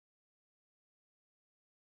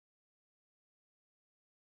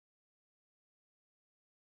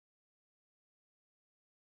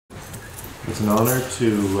It's an honor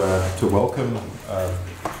to welcome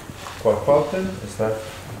Qwalqwalten. Is that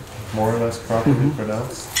more or less properly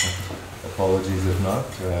pronounced? Apologies if not.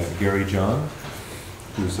 Garry John,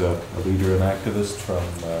 who's a leader and activist from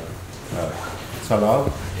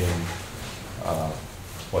Tsal'alh in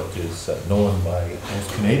what is known by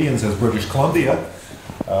most Canadians as British Columbia,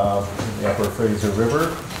 the Upper Fraser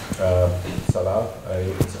River. Tsal'alh,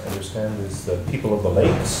 I understand, is the people of the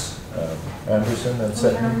lakes, Anderson and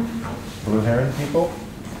Seton, Blue Heron people,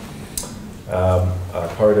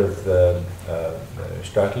 part of the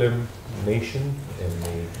Tsal'alhmec nation in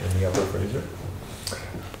the Upper Fraser.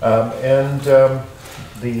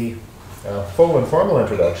 The full and formal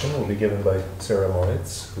introduction will be given by Sarah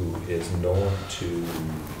Moritz, who is known to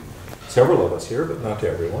several of us here, but not to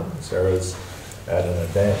everyone. Sarah's at an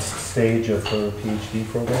advanced stage of her PhD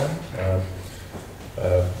program.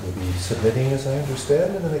 Will be submitting, as I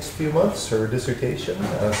understand, in the next few months, her dissertation.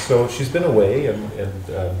 So she's been away, and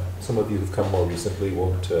some of you who've come more recently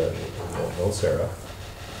won't know Sarah.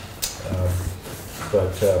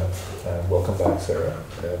 Welcome back, Sarah.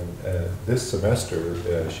 And this semester,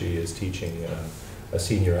 she is teaching a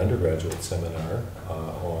senior undergraduate seminar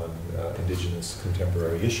on indigenous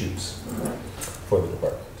contemporary issues for the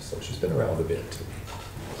department. So she's been around a bit.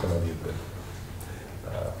 Some of you have been.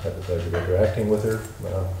 Had the pleasure of interacting with her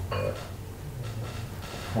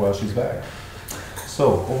while she's back.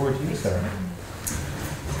 So, over to you, Sarah.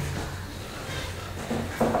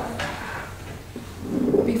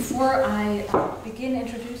 Before I begin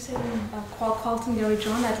introducing Qwalqwalten Garry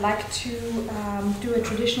John, I'd like to do a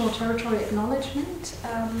traditional territory acknowledgement.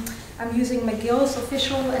 I'm using McGill's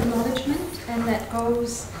official acknowledgement, and that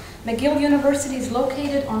goes: McGill University is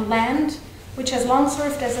located on land which has long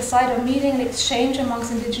served as a site of meeting and exchange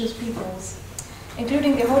amongst indigenous peoples,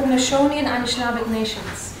 including the Haudenosaunee and Anishinaabe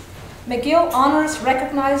nations. McGill honors,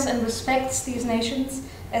 recognizes, and respects these nations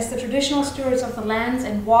as the traditional stewards of the lands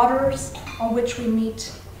and waters on which we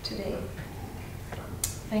meet today.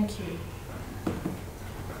 Thank you.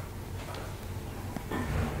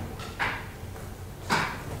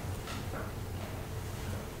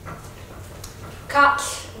 Kat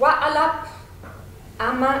wa'alap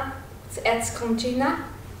ama Etzkontina,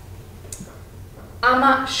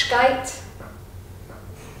 ama shkait,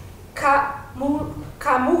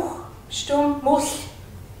 kamuch stum mus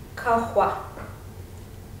kahwa.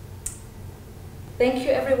 Thank you,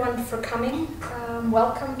 everyone, for coming.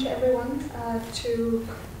 Welcome to everyone to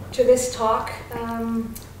this talk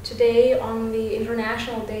today on the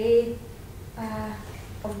International Day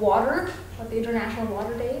of Water, of the International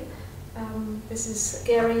Water Day. This is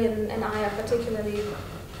Garry and I are particularly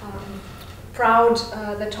proud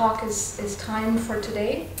the talk is timed for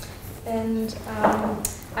today, and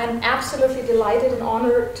I'm absolutely delighted and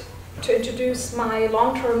honored to introduce my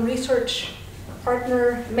long-term research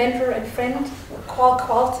partner, mentor, and friend,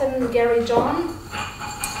 Qwalqwalten Garry John,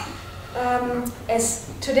 as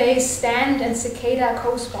today's Stand and Cicada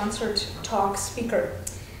co-sponsored talk speaker.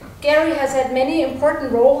 Garry has had many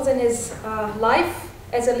important roles in his life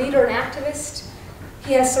as a leader and activist.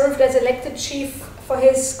 He has served as elected chief for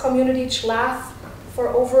his community Tsal'alh for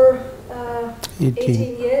over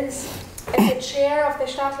 18 years, as the chair of the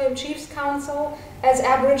Tsal'alhmec Chiefs Council, as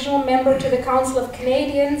Aboriginal member to the Council of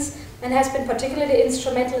Canadians, and has been particularly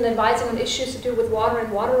instrumental in advising on issues to do with water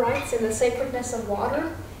and water rights and the sacredness of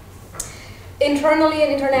water. Internally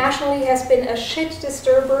and internationally, he has been a shit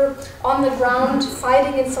disturber on the ground,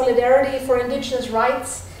 fighting in solidarity for indigenous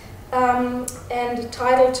rights and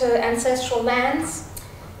title to ancestral lands.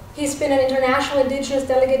 He's been an international indigenous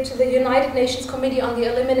delegate to the United Nations Committee on the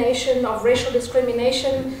Elimination of Racial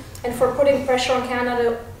Discrimination and for putting pressure on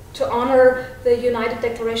Canada to honor the United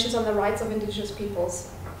Declarations on the Rights of Indigenous Peoples.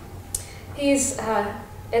 He's,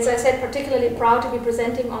 as I said, particularly proud to be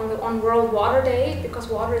presenting on World Water Day, because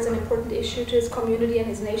water is an important issue to his community and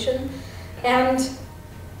his nation. And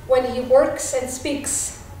when he works and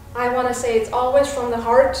speaks, I want to say it's always from the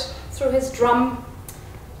heart, through his drum,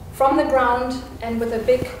 from the ground, and with a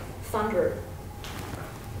big thunder.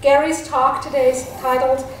 Garry's talk today is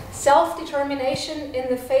titled Self-Determination in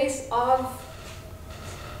the Face of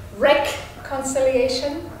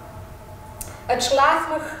Wreck-conciliation, a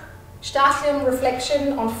Tsal'alhmec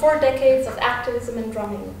reflection on 4 decades of activism and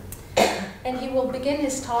drumming. And he will begin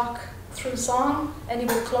his talk through song, and he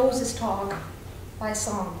will close his talk by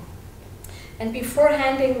song. And before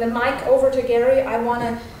handing the mic over to Garry, I want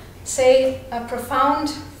to say a profound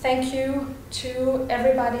thank you to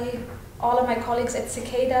everybody, all of my colleagues at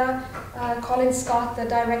Cicada, Colin Scott, the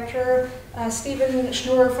director, Stephen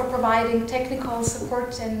Schnur for providing technical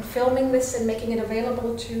support and filming this and making it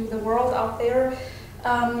available to the world out there,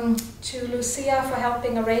 to Lucia for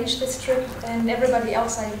helping arrange this trip, and everybody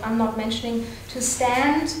else I'm not mentioning, to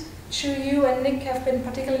Stand, Chu Yu and Nick have been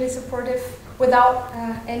particularly supportive. Without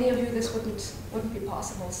any of you, this wouldn't be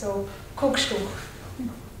possible. So, Kokstu.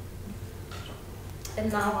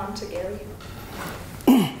 And now on to Garry.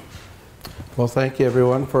 Well, thank you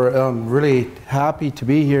everyone for really happy to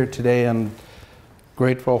be here today and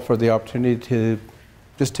grateful for the opportunity to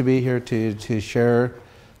just to be here to share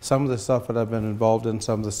some of the stuff that I've been involved in,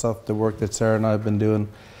 some of the stuff, the work that Sarah and I have been doing.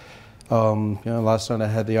 You know, last night I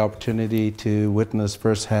had the opportunity to witness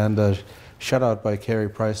firsthand a shutout by Carey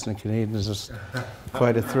Price and the Canadians. It was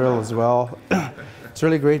quite a thrill as well. It's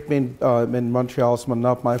really great being in Montreal. It's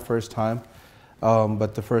not my first time,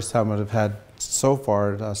 but the first time I've had so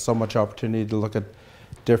far so much opportunity to look at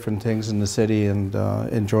different things in the city and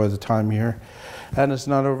enjoy the time here. And it's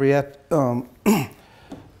not over yet.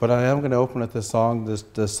 But I am going to open with this song.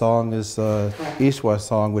 The song is East-West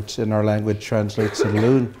song, which in our language translates to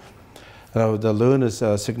loon. The loon is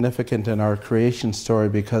significant in our creation story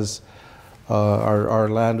because our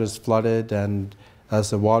land was flooded, and as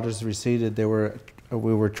the waters receded,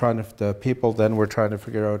 the people then were trying to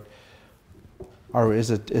figure out, is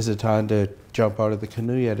it time to jump out of the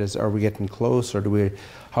canoe yet? Are we getting close, or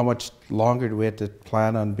how much longer do we have to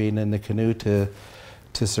plan on being in the canoe to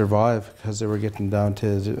survive? Because they were getting down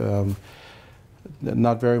to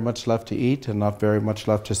not very much left to eat and not very much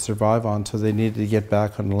left to survive on, so they needed to get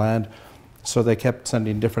back on land. So they kept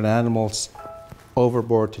sending different animals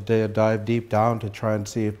overboard to dive deep down to try and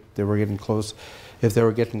see if they were getting close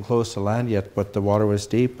to land yet, but the water was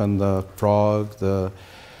deep, and the frog, the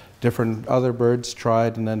different other birds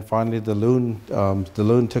tried, and then finally the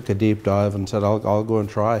loon took a deep dive and said, I'll go and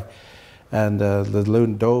try. And the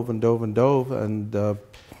loon dove and dove and dove, and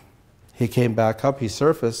he came back up, he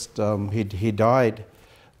surfaced, he died,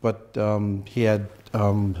 but he had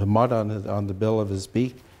mud on the bill of his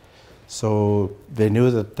beak. So they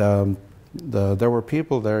knew that there were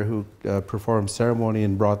people there who performed ceremony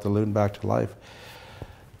and brought the loon back to life.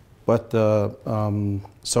 But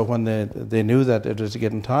so when they knew that it was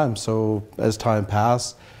getting time, so as time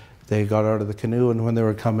passed, they got out of the canoe, and when they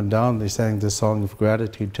were coming down, they sang this song of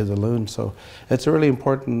gratitude to the loon. So it's a really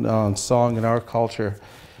important song in our culture.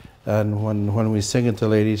 And when we sing it to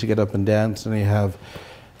ladies, you get up and dance, and you have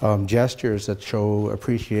gestures that show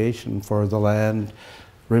appreciation for the land,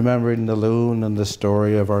 remembering the loon and the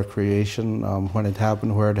story of our creation, when it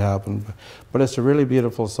happened, where it happened. But it's a really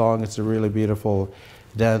beautiful song. It's a really beautiful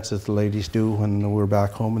dance that the ladies do when we're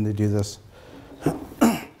back home and they do this.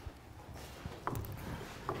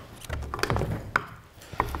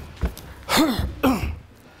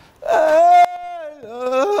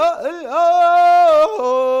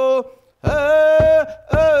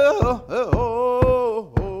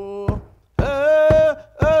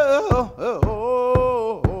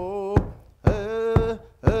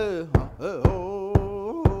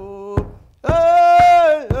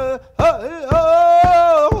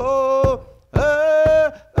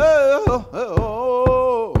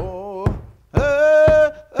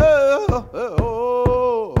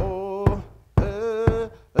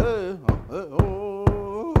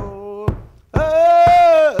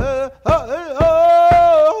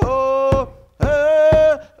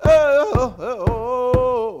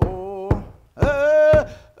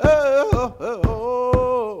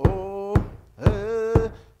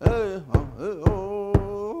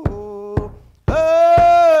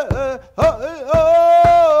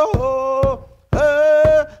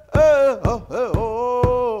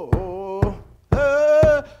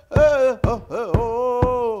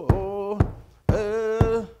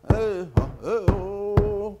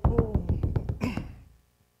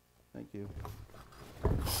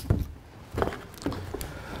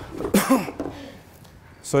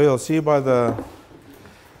 So you'll see by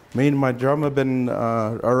me and my drum have been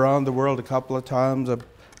around the world a couple of times. I've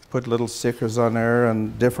put little stickers on there,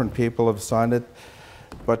 and different people have signed it.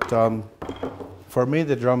 But for me,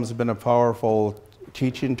 the drums have been a powerful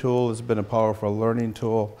teaching tool. It's been a powerful learning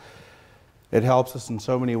tool. It helps us in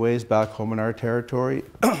so many ways back home in our territory.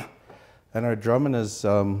 And our drumming is,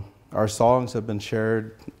 our songs have been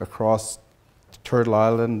shared across Turtle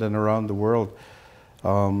Island and around the world.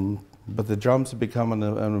 But the drums have become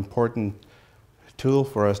an important tool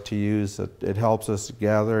for us to use. It helps us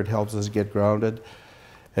gather, it helps us get grounded,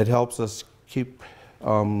 it helps us keep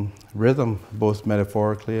rhythm, both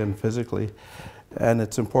metaphorically and physically. And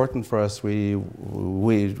it's important for us. We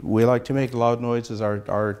like to make loud noises.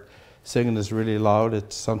 Our singing is really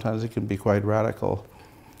loud. Sometimes it can be quite radical.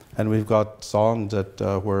 And we've got songs that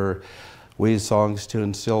where we use songs to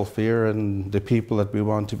instill fear in the people that we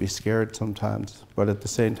want to be scared sometimes. But at the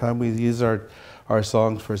same time, we use our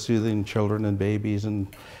songs for soothing children and babies and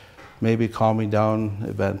maybe calming down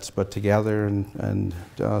events, but together and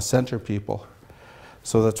center people.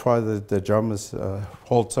 So that's why the drum is,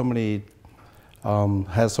 holds so many,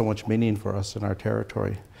 has so much meaning for us in our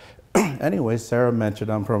territory. Anyway, Sarah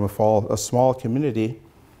mentioned I'm from a small community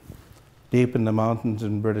deep in the mountains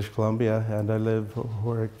in British Columbia, and I live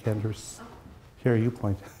where Kendra's. Here, you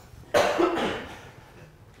point.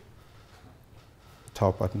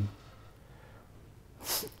 Top button.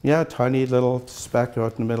 Yeah, tiny little speck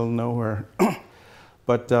out in the middle of nowhere.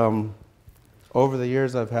 But over the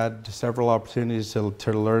years, I've had several opportunities to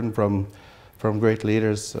learn from great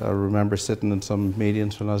leaders. I remember sitting in some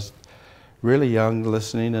meetings when I was really young,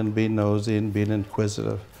 listening and being nosy and being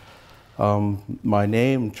inquisitive. My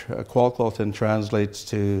name, Qwalqwalten, translates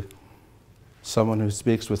to someone who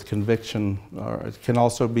speaks with conviction, or it can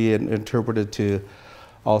also be interpreted to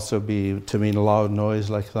mean a loud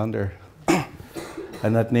noise like thunder.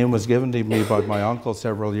 And that name was given to me by my uncle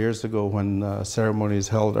several years ago when ceremonies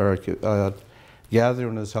held, or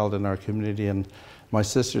gathering was held in our community, and my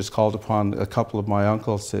sisters called upon a couple of my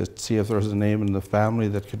uncles to see if there was a name in the family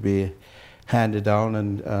that could be handed down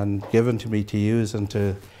and given to me to use and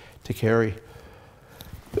to carry.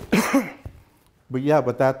 But yeah,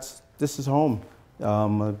 but this is home.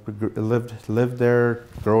 I lived there,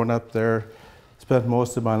 grown up there, spent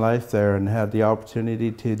most of my life there, and had the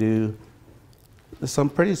opportunity to do some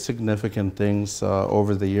pretty significant things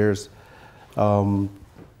over the years. And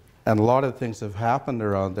a lot of things have happened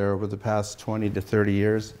around there over the past 20 to 30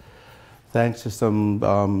 years, thanks to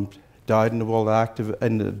some die-hard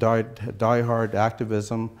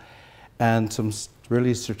activism and some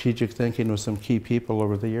really strategic thinking with some key people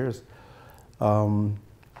over the years.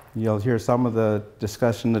 You'll hear some of the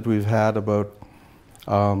discussion that we've had about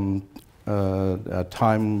a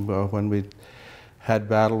time when we had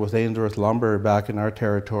battle with Ainsworth Lumber back in our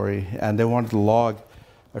territory, and they wanted to log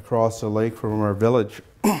across the lake from our village.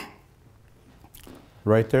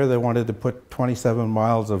 Right there, they wanted to put 27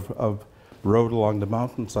 miles of road along the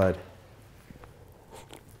mountainside.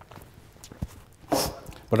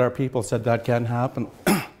 But our people said that can't happen.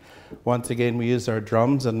 Once again, we used our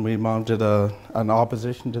drums and we mounted an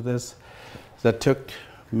opposition to this that took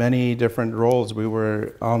many different roles. We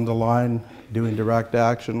were on the line doing direct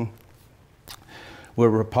action. We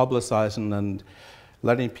were publicizing and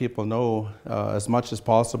letting people know as much as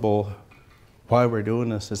possible why we're doing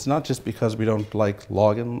this. It's not just because we don't like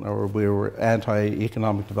logging or we were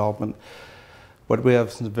anti-economic development, but we have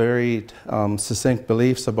some very succinct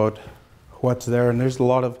beliefs about what's there, and there's a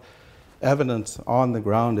lot of evidence on the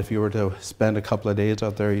ground. If you were to spend a couple of days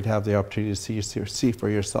out there, you'd have the opportunity to see for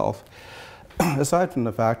yourself. Aside from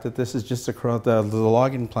the fact that this is just across the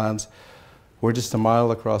logging plants, we're just a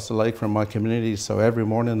mile across the lake from my community, so every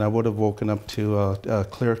morning I would have woken up to a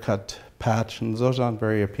clear-cut patch, and those aren't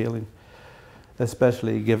very appealing,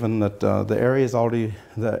 especially given that the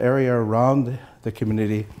area around the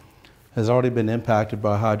community has already been impacted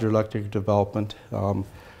by hydroelectric development.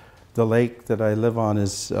 The lake that I live on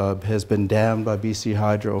has been dammed by BC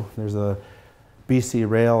Hydro. There's a BC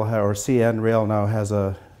Rail, or CN Rail now has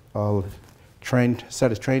a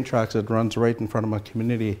set of train tracks that runs right in front of my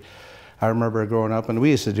community. I remember growing up, and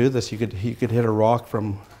we used to do this. You could hit a rock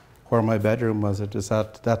from where my bedroom was.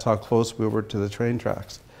 That's how close we were to the train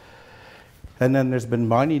tracks. And then there's been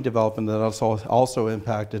mining development that also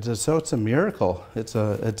impacted. So it's a miracle. It's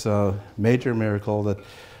a major miracle that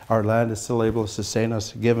our land is still able to sustain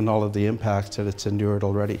us, given all of the impacts that it's endured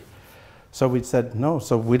already. So we said, no,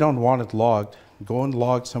 so we don't want it logged. Go and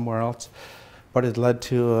log somewhere else. But it led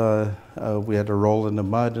to, we had to roll in the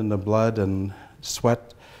mud and the blood and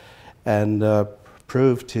sweat and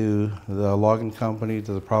prove to the logging company,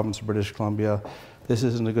 to the province of British Columbia, this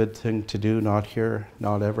isn't a good thing to do, not here,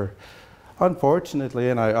 not ever. Unfortunately,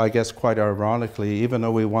 and I guess quite ironically, even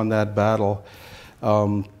though we won that battle,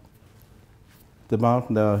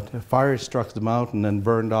 the fire struck the mountain and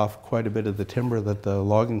burned off quite a bit of the timber that the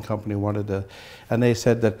logging company wanted to, and they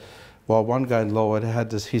said that, well, one guy in Lillooet had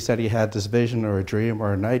this, he said he had this vision or a dream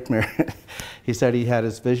or a nightmare. He said he had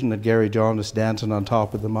his vision that Garry John was dancing on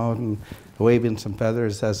top of the mountain, waving some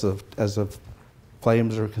feathers as the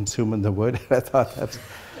flames were consuming the wood. I thought that's,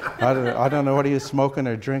 I don't know what he was smoking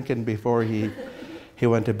or drinking before he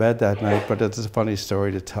went to bed that night, but it's a funny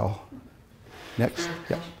story to tell. Next,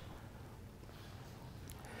 yeah.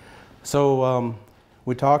 So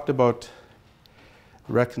we talked about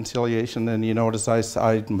reconciliation, and you notice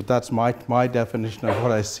that's my definition of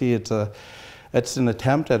what I see. It's It's an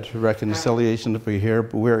attempt at reconciliation that we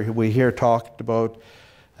hear talked about,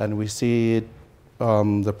 and we see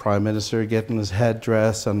the Prime Minister getting his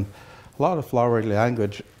headdress and a lot of flowery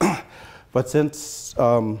language. But since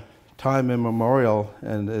time immemorial,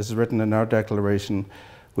 and is written in our declaration,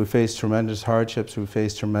 we faced tremendous hardships, we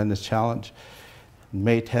faced tremendous challenge.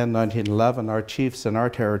 May 10, 1911, our chiefs in our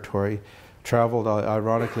territory traveled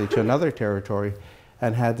ironically to another territory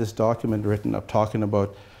and had this document written up talking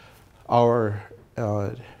about our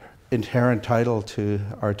inherent title to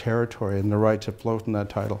our territory and the right to float in that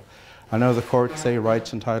title. I know the courts say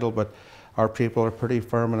rights and title, but our people are pretty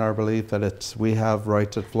firm in our belief that we have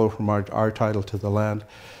rights that flow from our title to the land.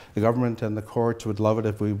 The government and the courts would love it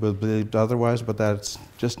if we believed otherwise, but that's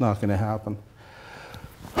just not going to happen.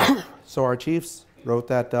 So our chiefs wrote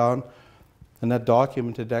that down, and that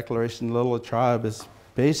document, the Declaration of the Lillooet Tribe, is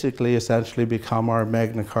basically essentially become our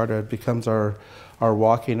Magna Carta. It becomes our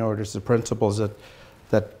walking orders, the principles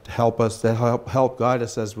that help us, that help guide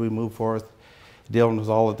us as we move forth, dealing with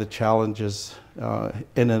all of the challenges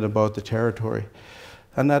in and about the territory.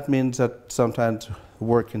 And that means that sometimes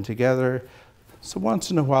working together, so once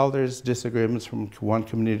in a while there's disagreements from one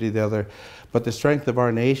community to the other, but the strength of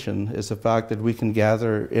our nation is the fact that we can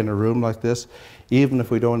gather in a room like this, even if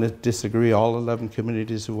we don't disagree, all 11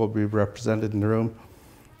 communities will be represented in the room,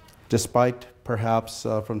 despite perhaps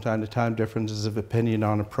from time to time differences of opinion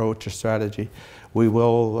on approach or strategy. We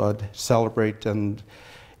will celebrate and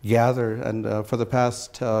gather, and for the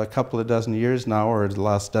past couple of dozen years now, or the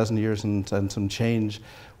last dozen years and some change,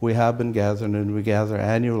 we have been gathering, and we gather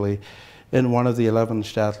annually in one of the 11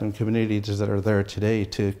 Tsal'alhmec communities that are there today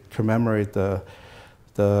to commemorate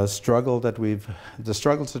the struggles that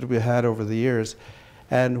we've had over the years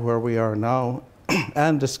and where we are now,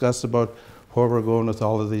 and discuss about where we're going with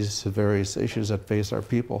all of these various issues that face our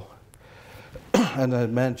people. And I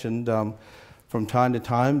mentioned from time to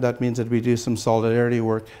time, that means that we do some solidarity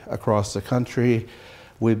work across the country.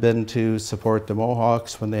 We've been to support the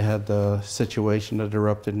Mohawks when they had the situation that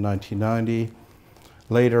erupted in 1990.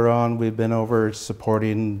 Later on, we've been over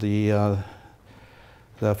supporting the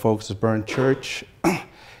folks at Burn Church.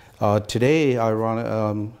 Today,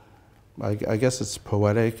 I guess it's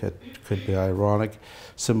poetic, it could be ironic,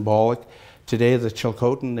 symbolic. Today, the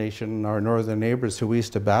Qwalqwalten Nation, our northern neighbors who we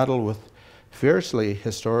used to battle with fiercely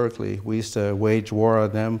historically, we used to wage war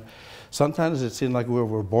on them. Sometimes it seemed like we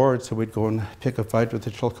were bored, so we'd go and pick a fight with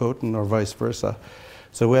the Qwalqwalten or vice versa.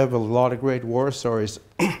 So we have a lot of great war stories.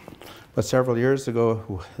 But several years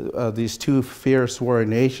ago, these two fierce warring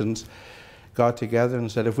nations got together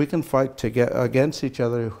and said, if we can fight against each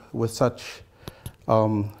other with such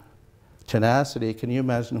tenacity, can you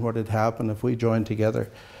imagine what would happen if we joined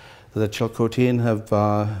together? The Qwalqwalten have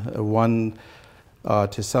won,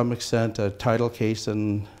 to some extent, a title case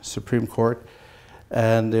in Supreme Court,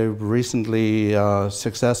 and they've recently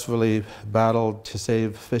successfully battled to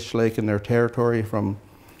save Fish Lake in their territory from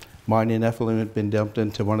mining effluent being dumped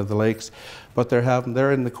into one of the lakes. But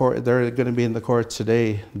they're in the court. They're going to be in the courts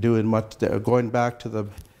today, going back to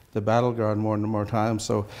the battleground more and more times.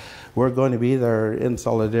 So we're going to be there in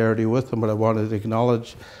solidarity with them. But I wanted to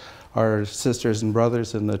acknowledge our sisters and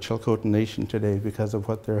brothers in the Qwalqwalten Nation today because of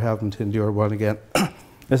what they're having to endure once again.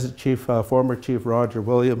 This is former Chief Roger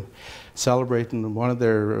William celebrating one of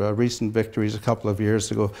their recent victories a couple of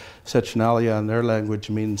years ago. Sectionalia in their language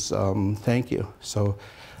means thank you. So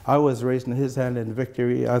I was raising his hand in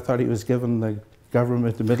victory. I thought he was giving the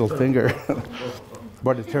government the middle finger.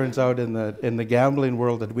 But it turns out in the gambling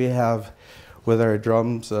world that we have with our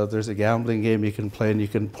drums, there's a gambling game you can play and you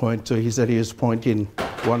can point. So he said he was pointing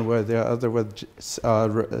one way or the other, with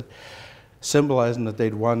symbolizing that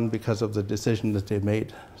they'd won because of the decision that they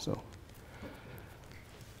made. So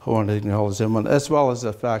I want to acknowledge him, as well as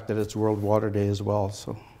the fact that it's World Water Day as well.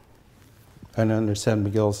 So and I understand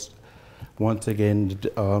McGill's once again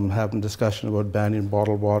having discussion about banning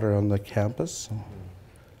bottled water on the campus. So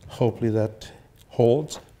hopefully that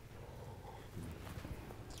holds.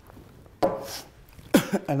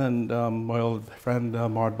 And then my old friend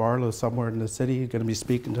Maud Barlow, somewhere in the city, going to be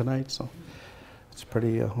speaking tonight. So it's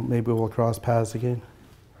pretty, maybe we'll cross paths again.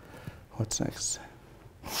 What's next?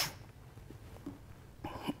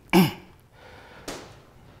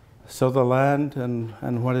 So the land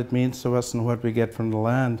and what it means to us and what we get from the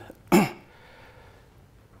land.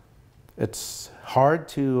 It's hard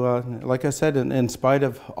to, like I said, in spite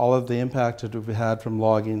of all of the impact that we've had from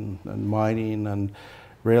logging and mining and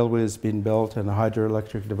railways being built and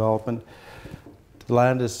hydroelectric development, the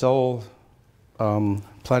land is still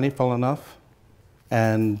plentiful enough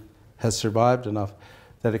and has survived enough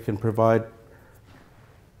that it can provide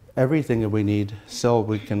everything that we need. Still,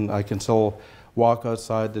 I can still walk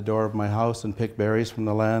outside the door of my house and pick berries from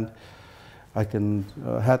the land. I can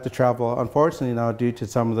have to travel, unfortunately now due to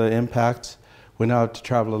some of the impacts, we now have to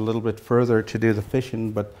travel a little bit further to do the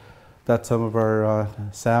fishing, but that's some of our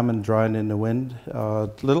salmon drying in the wind.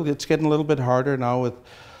 It's getting a little bit harder now with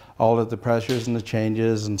all of the pressures and the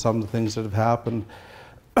changes and some of the things that have happened.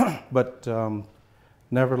 But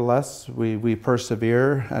nevertheless, we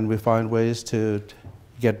persevere and we find ways to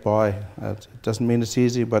get by. It doesn't mean it's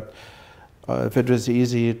easy, but if it was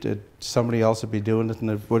easy, somebody else would be doing it and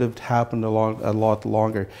it would have happened a lot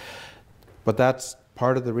longer. But that's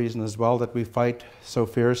part of the reason as well that we fight so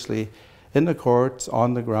fiercely in the courts,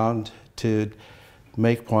 on the ground, to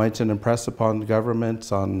make points and impress upon the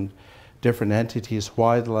governments, on different entities,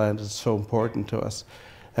 why the land is so important to us.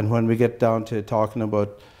 And when we get down to talking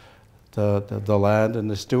about the land and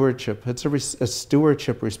the stewardship, it's a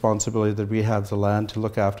stewardship responsibility that we have the land, to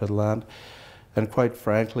look after the land. And quite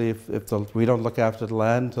frankly, if we don't look after the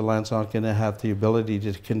land's not going to have the ability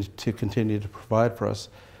to continue to provide for us.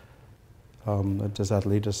 Does that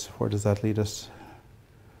lead us? Where does that lead us?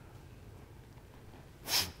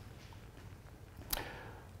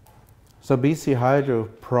 So BC Hydro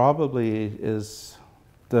probably is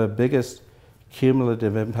the biggest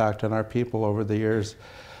cumulative impact on our people over the years.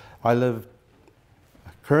 I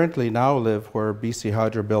currently now live where BC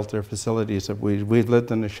Hydro built their facilities. We've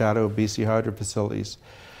lived in the shadow of BC Hydro facilities.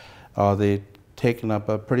 They've taken up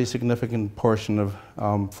a pretty significant portion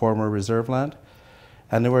of former reserve land,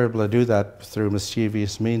 and they were able to do that through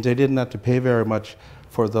mischievous means. They didn't have to pay very much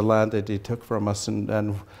for the land that they took from us,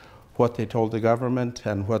 and what they told the government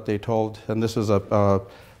and what they told, and this was a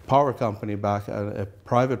power company back, a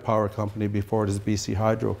private power company before it was BC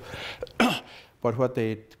Hydro. But what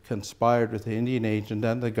they conspired with the Indian agent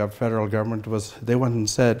and the federal government was they went and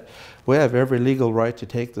said, we have every legal right to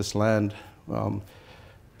take this land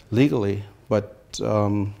legally, but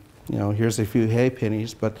you know, here's a few hay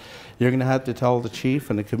pennies, but you're going to have to tell the chief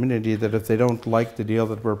and the community that if they don't like the deal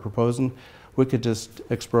that we're proposing, we could just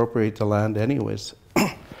expropriate the land anyways.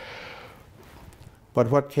 But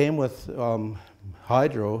what came with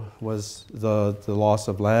hydro was the loss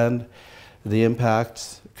of land, the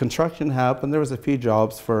impacts. Construction happened. There was a few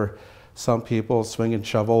jobs for some people, swinging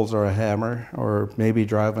shovels or a hammer, or maybe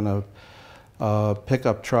driving a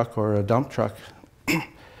pickup truck or a dump truck.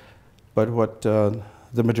 But what the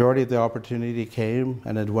majority of the opportunity came,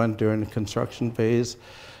 and it went during the construction phase.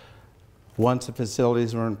 Once the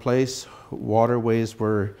facilities were in place, waterways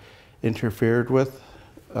were interfered with,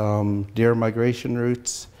 deer migration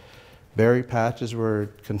routes, berry patches were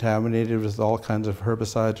contaminated with all kinds of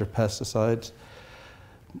herbicides or pesticides.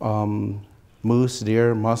 Moose,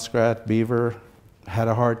 deer, muskrat, beaver had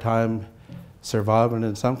a hard time surviving.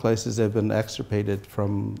 In some places they've been extirpated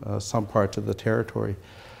from some parts of the territory.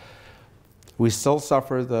 We still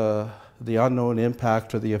suffer the unknown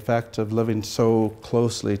impact or the effect of living so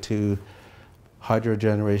closely to hydro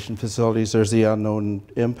generation facilities. There's the unknown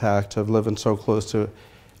impact of living so close to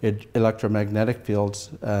electromagnetic fields,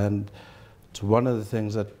 and it's one of the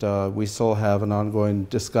things that we still have an ongoing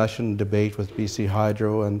discussion, debate with BC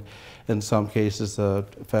Hydro, and in some cases the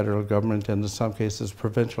federal government, and in some cases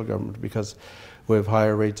provincial government, because we have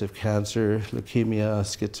higher rates of cancer, leukemia,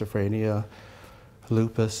 schizophrenia,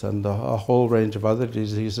 lupus, and a whole range of other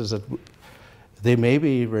diseases that they may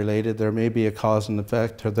be related. There may be a cause and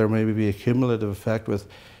effect, or there may be a cumulative effect with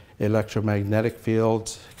electromagnetic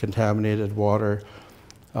fields, contaminated water,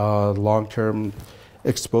 long-term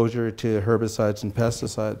exposure to herbicides and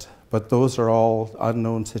pesticides. But those are all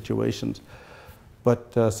unknown situations.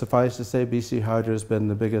 But suffice to say, BC Hydro has been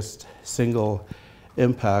the biggest single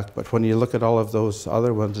impact. But when you look at all of those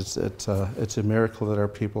other ones, it's a miracle that our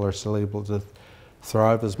people are still able to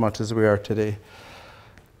thrive as much as we are today.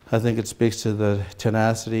 I think it speaks to the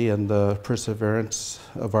tenacity and the perseverance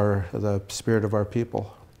of the spirit of our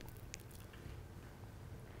people.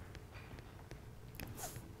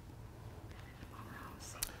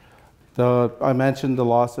 I mentioned the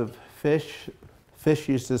loss of fish. Fish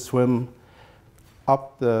used to swim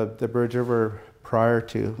up the Burge River prior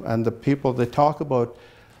to, and the people, they talk about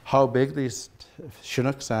how big these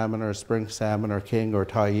Chinook salmon or spring salmon or king or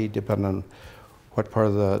Tyee, depending on what part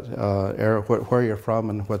of the area, where you're from,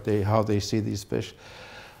 and how they see these fish.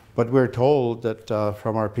 But we're told that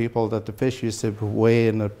from our people that the fish used to weigh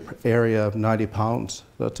in an area of 90 pounds.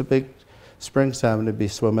 That's a big spring salmon to be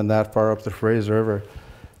swimming that far up the Fraser River.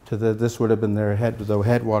 This would have been the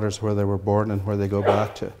headwaters where they were born and where they go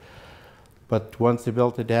back to. But once they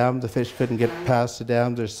built the dam, the fish couldn't get past the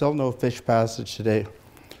dam. There's still no fish passage today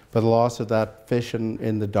But the loss of that fish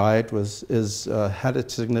in the diet had a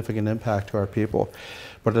significant impact to our people.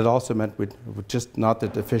 But it also meant just not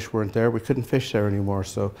that the fish weren't there, we couldn't fish there anymore,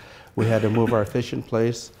 so we had to move our fish in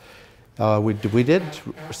place. We did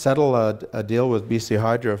settle a deal with BC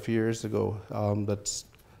Hydro a few years ago. That's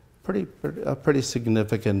a pretty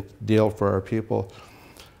significant deal for our people.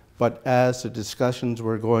 But as the discussions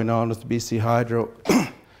were going on with BC Hydro,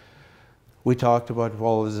 we talked about,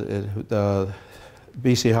 well, the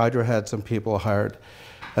BC Hydro had some people hired,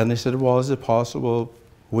 and they said, well, is it possible,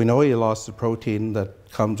 we know you lost the protein that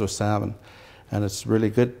comes with salmon, and it's really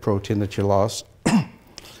good protein that you lost,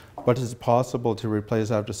 but is it possible to replace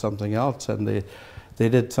that with something else? And they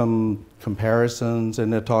did some comparisons,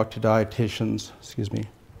 and they talked to dietitians, excuse me,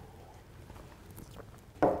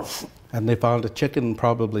 and they found a chicken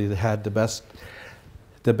probably had the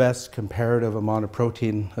best comparative amount of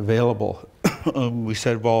protein available. We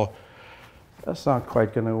said, well, that's not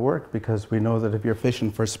quite going to work, because we know that if you're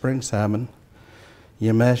fishing for spring salmon,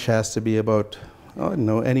 your mesh has to be about, I don't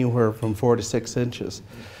know, anywhere from 4 to 6 inches.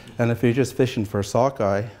 And if you're just fishing for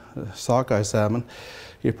sockeye salmon,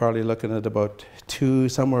 you're probably looking at about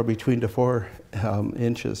somewhere between 2 to 4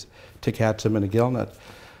 inches to catch them in a gill net.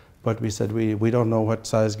 But we said we don't know what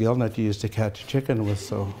size gill net you use to catch a chicken with,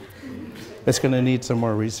 so it's going to need some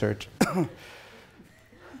more research.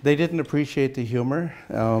 They didn't appreciate the humor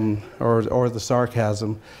or the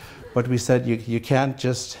sarcasm, but we said you can't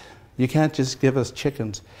just give us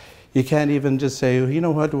chickens. You can't even just say, you know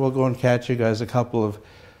what, we'll go and catch you guys a couple of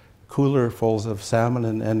coolerfuls of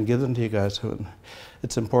salmon and give them to you guys.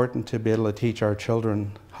 It's important to be able to teach our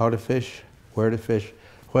children how to fish, where to fish,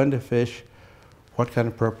 when to fish, what kind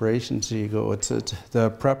of preparations do you go. It's the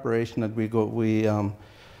preparation that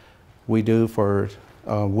we do for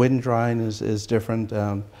wind drying is different.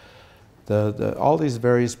 All these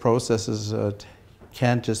various processes we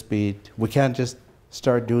can't just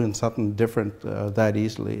start doing something different that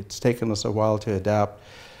easily. It's taken us a while to adapt.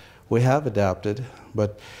 We have adapted,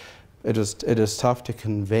 but it is tough to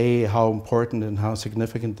convey how important and how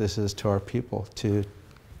significant this is to our people, to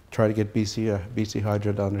try to get BC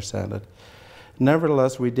Hydro to understand it.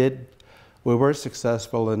 Nevertheless, we were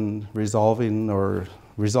successful in resolving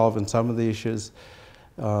some of the issues.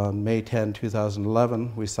 May 10,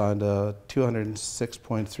 2011, we signed a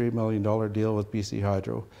 $206.3 million deal with BC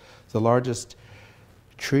Hydro, the largest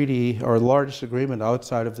treaty or largest agreement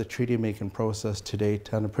outside of the treaty-making process to date,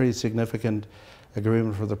 and a pretty significant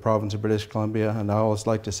agreement for the province of British Columbia. And I always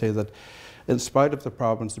like to say that in spite of the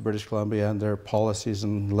province of British Columbia and their policies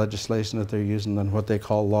and legislation that they're using and what they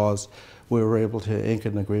call laws, we were able to ink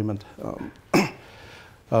an agreement.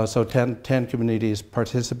 So 10 communities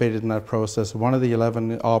participated in that process. One of the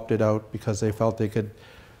 11 opted out because they felt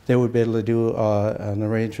they would be able to do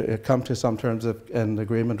come to some terms of an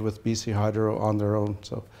agreement with BC Hydro on their own.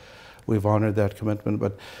 So we've honored that commitment.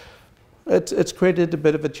 But it's created a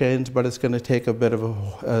bit of a change, but it's going to take a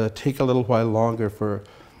little while longer for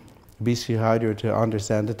BC Hydro to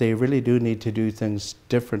understand that they really do need to do things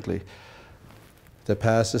differently. The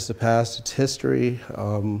past is the past, it's history.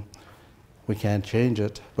 We can't change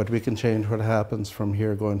it, but we can change what happens from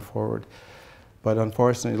here going forward. But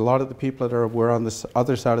unfortunately, a lot of the people that were on this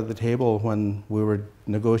other side of the table when we were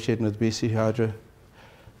negotiating with BC Hydro,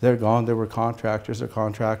 they're gone. They were contractors. Their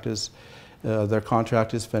contract is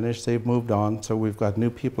finished. They've moved on. So we've got new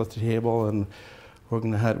people at the table, and we're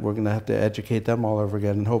going to have to educate them all over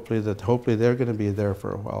again. And hopefully they're going to be there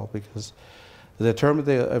for a while, because the term of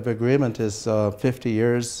the agreement is 50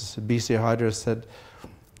 years. BC Hydro said,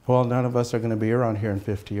 well, none of us are going to be around here in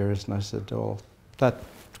 50 years. And I said, well, that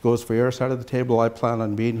goes for your side of the table. I plan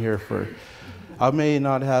on being here I may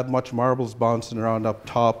not have much marbles bouncing around up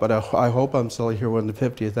top, but I hope I'm still here when the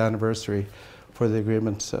 50th anniversary for the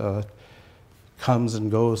agreement comes and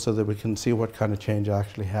goes, so that we can see what kind of change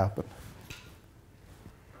actually happened.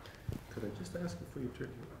 Could I just ask before you turn,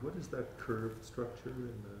 what is that curved structure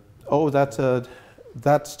in the... Oh, that's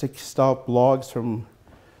to stop logs from...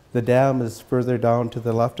 The dam is further down to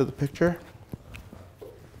the left of the picture.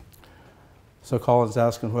 So Colin's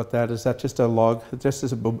asking what that is. That's just a log. This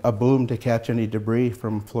is a boom to catch any debris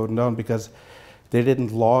from floating down, because they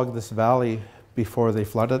didn't log this valley before they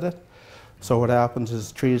flooded it. So what happens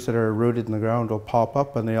is trees that are rooted in the ground will pop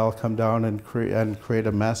up, and they all come down and create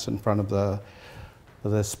a mess in front of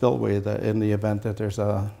the spillway in the event that there's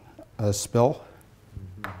a spill.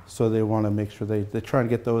 So they want to make sure they try and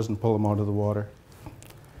get those and pull them out of the water.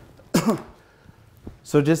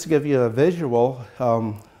 So just to give you a visual,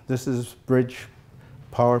 this is Bridge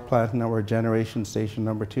Power Plant Network Generation Station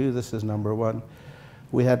number 2. This is number 1.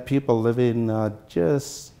 We had people living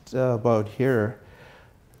just about here.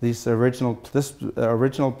 This original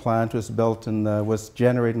plant was built and was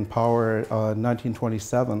generating power in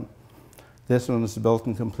 1927. This one was built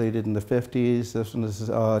and completed in the 50s. This one was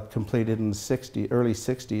completed in the early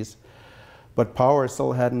 60s. But power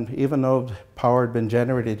still hadn't, even though power had been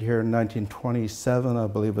generated here in 1927, I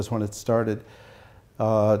believe was when it started,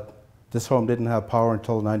 this home didn't have power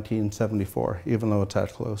until 1974, even though it's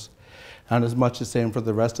that close. And as much the same for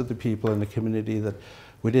the rest of the people in the community, that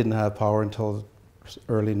we didn't have power until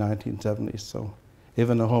early 1970s. So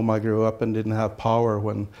even the home I grew up in didn't have power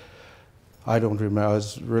when, I don't remember, I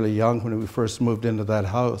was really young when we first moved into that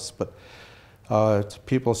house, but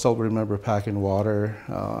people still remember packing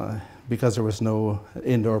water because there was no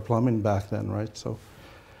indoor plumbing back then, right? So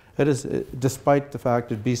it is, despite the fact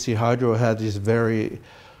that BC Hydro had these very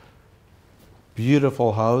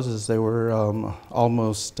beautiful houses, they were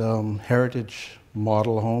almost heritage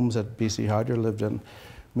model homes that BC Hydro lived in.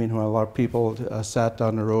 Meanwhile, a lot of people sat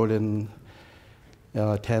down the road in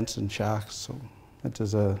tents and shacks. So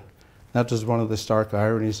that is one of the stark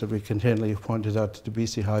ironies that we continually pointed out to the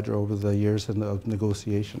BC Hydro over the years of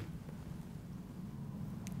negotiation.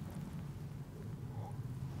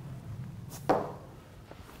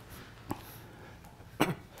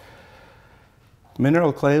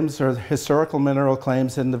 Mineral claims are historical mineral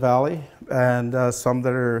claims in the valley, and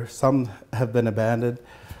some have been abandoned,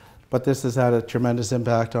 but this has had a tremendous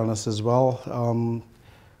impact on us as well.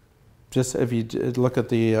 Just if you look at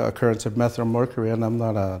the occurrence of methylmercury, and I'm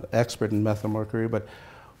not an expert in methylmercury, but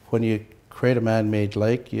when you create a man-made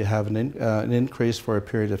lake, you have an increase for a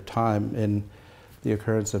period of time in the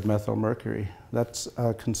occurrence of methylmercury. That's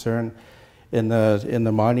a concern. In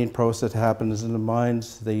the mining process that happens in the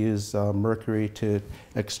mines, they use mercury to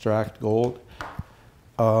extract gold.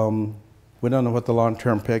 We don't know what the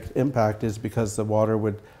long-term impact is because the water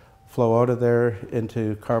would flow out of there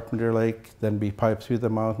into Carpenter Lake, then be piped through the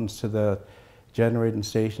mountains to the generating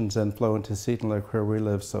stations and flow into Tsal'alhmec where we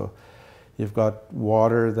live. So you've got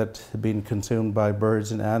water that's being consumed by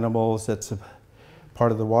birds and animals, that's a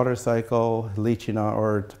part of the water cycle, leaching on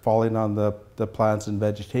or falling on the plants and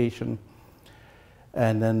vegetation.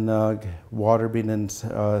 And then water being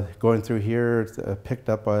going through here, picked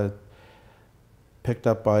up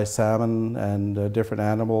by salmon and different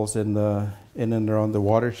animals in and around the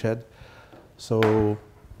watershed. So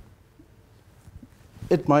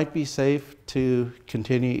it might be safe to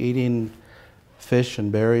continue eating fish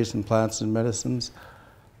and berries and plants and medicines.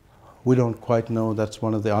 We don't quite know. That's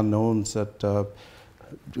one of the unknowns that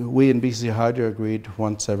we in BC Hydro agreed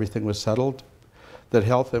once everything was settled, that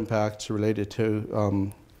health impacts related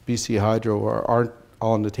to BC Hydro aren't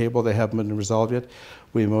on the table. They haven't been resolved yet.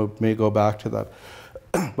 We may go back to that.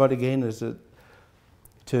 But again,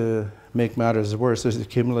 to make matters worse, there's a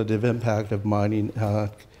cumulative impact of mining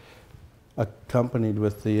accompanied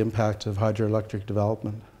with the impact of hydroelectric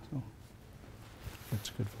development. So that's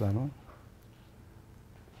good for that one.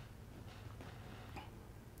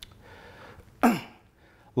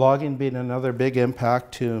 Logging being another big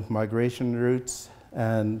impact to migration routes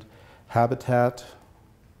and habitat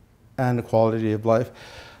and the quality of life.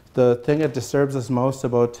 The thing that disturbs us most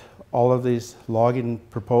about all of these logging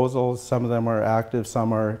proposals, some of them are active,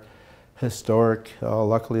 some are historic.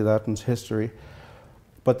 Luckily that one's history.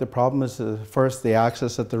 But the problem is first the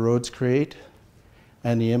access that the roads create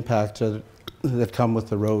and the impacts that come with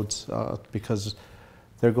the roads because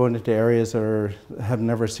they're going into areas that have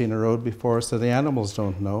never seen a road before, so the animals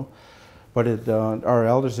don't know. But our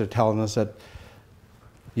elders are telling us that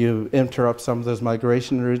you interrupt some of those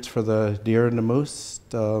migration routes for the deer and the moose.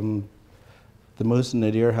 The moose and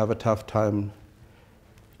the deer have a tough time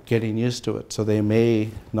getting used to it, so they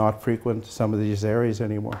may not frequent some of these areas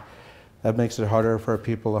anymore. That makes it harder for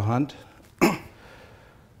people to hunt.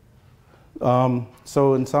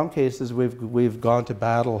 So in some cases, we've gone to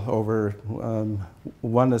battle over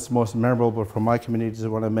one that's most memorable from my community is the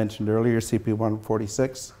one I mentioned earlier,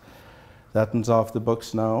 CP146. That one's off the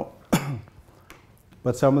books now.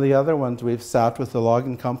 But some of the other ones, we've sat with the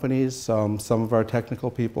logging companies. Some of our technical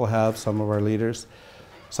people have, some of our leaders.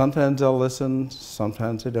 Sometimes they'll listen,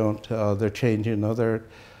 sometimes they don't. They're changing.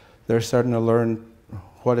 They're starting to learn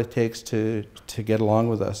what it takes to get along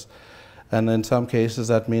with us. And in some cases,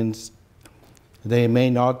 that means they may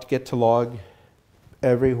not get to log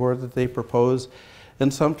everywhere that they propose. In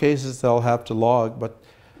some cases, they'll have to log, but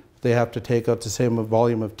they have to take out the same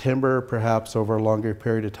volume of timber, perhaps over a longer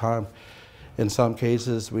period of time. In some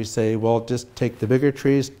cases, we say, well, just take the bigger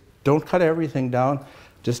trees. Don't cut everything down.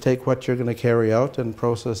 Just take what you're going to carry out and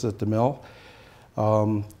process at the mill.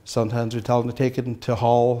 Sometimes we tell them to take it to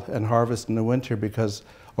haul and harvest in the winter because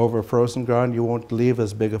over frozen ground, you won't leave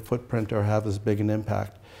as big a footprint or have as big an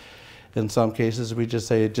impact. In some cases, we just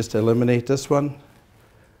say, just eliminate this one.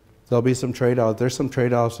 There'll be some trade-offs. There's some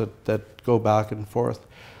trade-offs that go back and forth.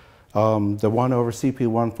 The one over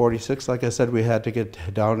CP146, like I said, we had to get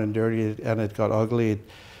down and dirty, and it got ugly.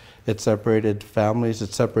 It separated families,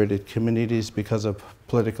 it separated communities because of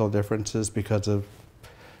political differences, because of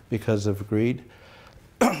greed.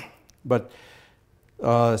 But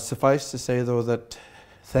suffice to say, though, that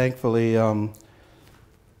thankfully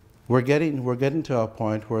we're getting to a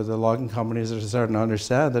point where the logging companies are starting to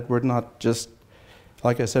understand that we're not just,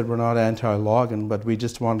 like I said, we're not anti-logging, but we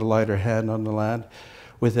just want to light our hand on the land.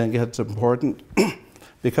 We think it's important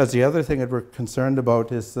because the other thing that we're concerned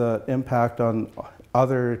about is the impact on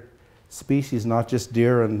other species, not just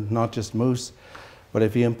deer and not just moose, but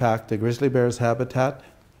if you impact the grizzly bear's habitat,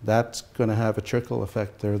 that's going to have a trickle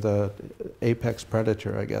effect. They're the apex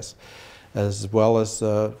predator, I guess, as well as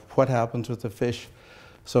what happens with the fish.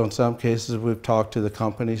 So in some cases, we've talked to the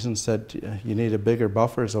companies and said, you need a bigger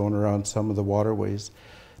buffer zone around some of the waterways,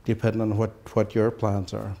 depending on what your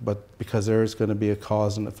plans are. But because there is going to be a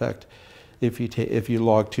cause and effect. If you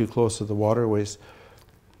log too close to the waterways,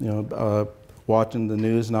 you know, watching the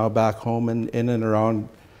news now back home in and around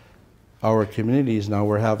our communities now,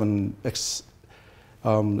 we're having excessive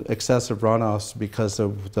runoffs because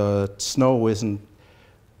of the snow isn't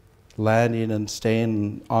landing and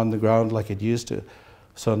staying on the ground like it used to.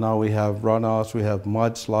 So now we have runoffs, we have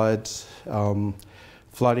mudslides,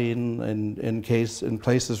 flooding in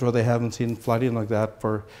places where they haven't seen flooding like that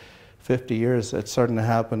for 50 years. It's starting to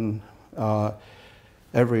happen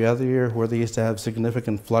every other year, where they used to have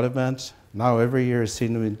significant flood events. Now every year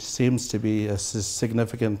seems to be a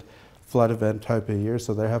significant flood event type of year,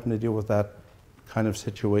 so they're having to deal with that kind of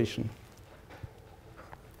situation.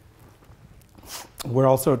 We're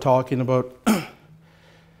also talking about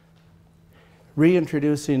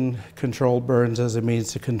reintroducing controlled burns as a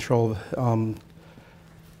means to control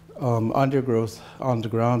undergrowth on the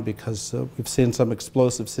ground, because we've seen some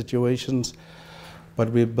explosive situations, but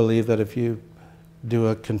we believe that if you do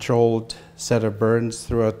a controlled set of burns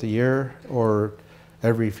throughout the year or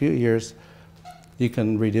every few years, you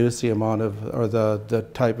can reduce the amount of, or the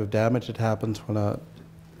type of damage that happens when a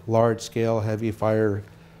large-scale heavy fire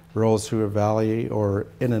rolls through a valley or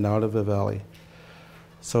in and out of a valley.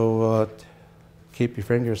 So keep your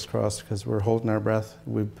fingers crossed, because we're holding our breath.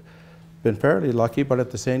 We've been fairly lucky, but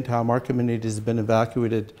at the same time, our community has been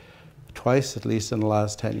evacuated twice at least in the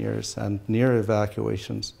last 10 years, and near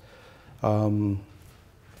evacuations.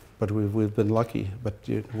 But we've been lucky, but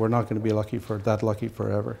we're not going to be that lucky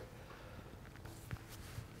forever.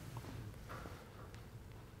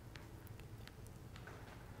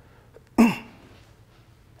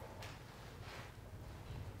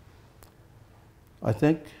 I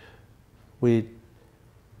think the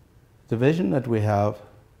vision that we have,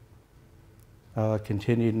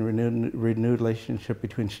 continued and renewed relationship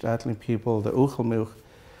between Tsal'alhmec people, the Uchalmuch,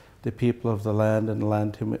 the people of the land and the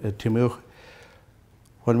land Timuch.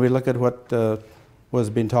 When we look at what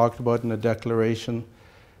was being talked about in the declaration,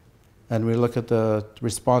 and we look at the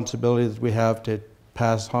responsibility that we have to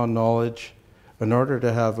pass on knowledge in order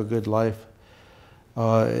to have a good life,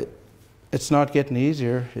 it's not getting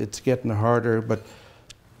easier, it's getting harder, but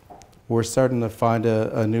we're starting to find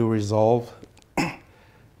a new resolve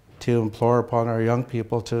to implore upon our young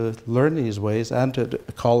people to learn these ways, and to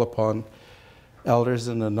call upon elders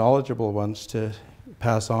and the knowledgeable ones to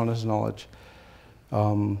pass on his knowledge.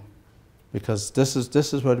 Because this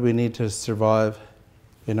is what we need to survive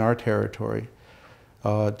in our territory.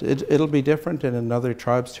 It'll be different in another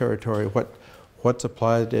tribe's territory. What's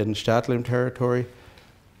applied in Tsal'alhmec territory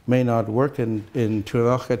may not work in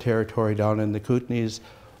Tuatha territory down in the Kootenays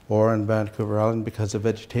or in Vancouver Island, because the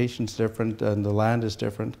vegetation's different and the land is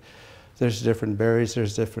different. There's different berries,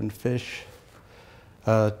 there's different fish.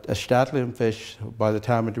 A Tsal'alhmec fish, by the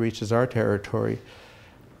time it reaches our territory,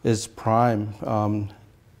 is prime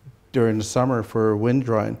during the summer for wind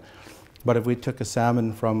drying. But if we took a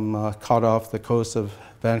salmon from caught off the coast of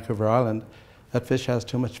Vancouver Island, that fish has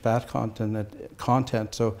too much fat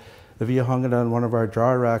content. So if you hung it on one of our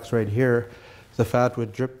dry racks right here, the fat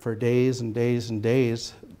would drip for days and days and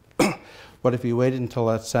days. But if you waited until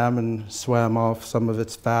that salmon swam off some of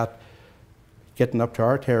its fat, getting up to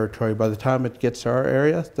our territory, by the time it gets to our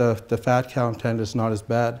area, the fat content is not as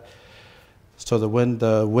bad. So the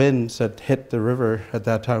winds that hit the river at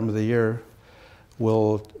that time of the year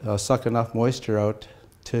will suck enough moisture out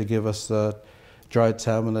to give us the dried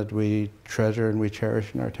salmon that we treasure and we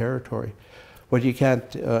cherish in our territory. But you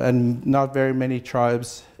can't, and not very many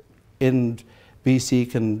tribes in BC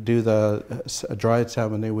can do the dried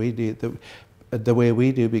salmon the way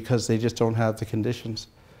we do, because they just don't have the conditions.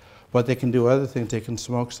 But they can do other things. They can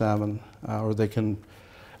smoke salmon, or they can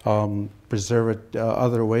preserve it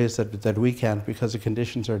other ways that we can't, because the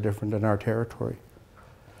conditions are different in our territory.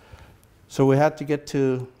 So we had to get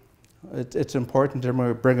to, it's important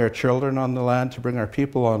to bring our children on the land, to bring our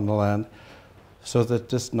people on the land, so that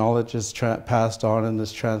this knowledge is passed on and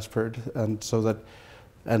is transferred, and so that,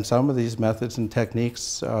 and some of these methods and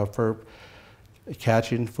techniques for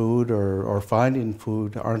catching food or finding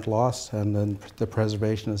food aren't lost, and then the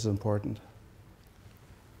preservation is important.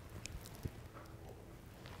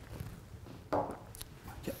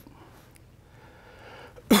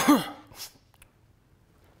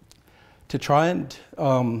 To try and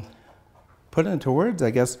put into words, I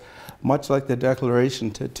guess, much like the Declaration,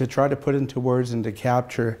 to try to put into words and to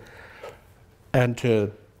capture and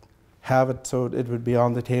to have it so it would be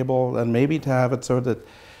on the table, and maybe to have it so that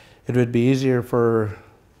it would be easier for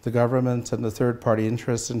the governments and the third-party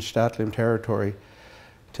interests in Tsal'alhmec territory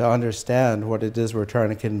to understand what it is we're trying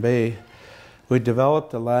to convey. We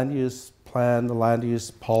developed a land use plan, a land use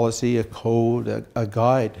policy, a code, a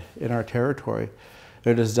guide in our territory.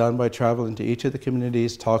 It is done by traveling to each of the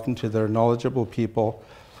communities, talking to their knowledgeable people,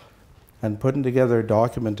 and putting together a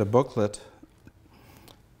document, a booklet,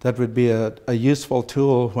 that would be a useful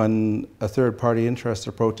tool when a third-party interest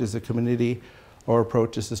approaches the community or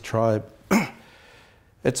approaches this tribe.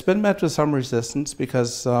 It's been met with some resistance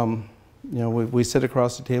because you know, we sit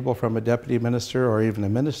across the table from a deputy minister or even a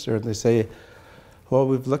minister, and they say, well,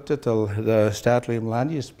 we've looked at the Tsal'alhmec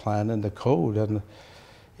land use plan and the code, and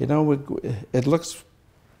you know, it looks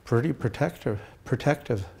pretty protective.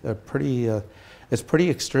 It's pretty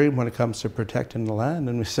extreme when it comes to protecting the land.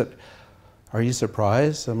 And we said, are you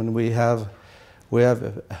surprised? I mean, we have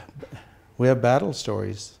battle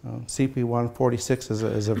stories. CP 146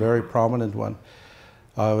 is a very prominent one.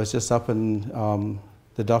 I was just up in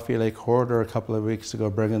the Duffy Lake corridor a couple of weeks ago,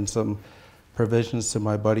 bringing some provisions to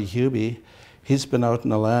my buddy Hubie. He's been out in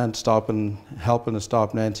the land helping to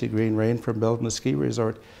stop Nancy Green Rain from building a ski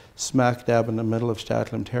resort smack dab in the middle of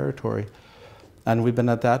Tsal'alhmec territory. And we've been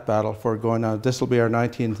at that battle for going on. This will be our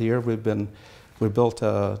 19th year. We built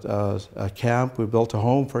a camp, we built a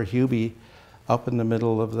home for Hubie up in the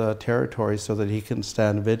middle of the territory so that he can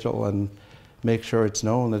stand vigil and make sure it's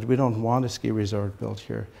known that we don't want a ski resort built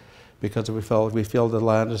here, because we feel the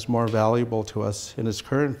land is more valuable to us in its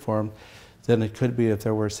current form than it could be if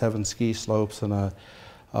there were 7 ski slopes and a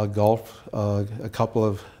couple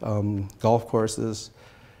of golf courses,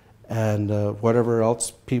 and whatever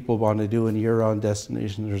else people want to do in year-round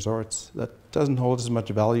destination resorts. That doesn't hold as much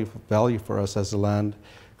value for us as the land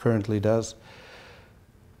currently does.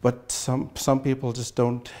 But some people just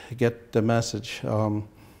don't get the message.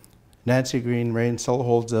 Nancy Green Rain still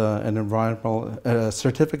holds an environmental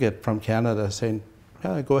certificate from Canada saying,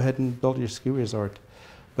 yeah, go ahead and build your ski resort.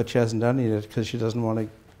 But she hasn't done it yet because she doesn't want to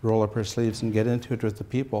roll up her sleeves and get into it with the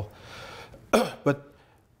people. But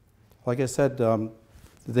like I said,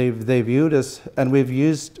 they viewed us, and we've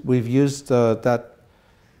used that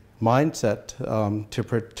mindset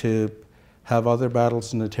to have other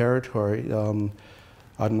battles in the territory.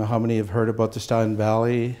 I don't know how many have heard about the Stein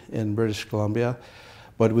Valley in British Columbia,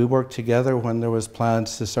 but we worked together when there was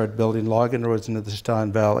plans to start building logging roads into the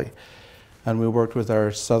Stein Valley. And we worked with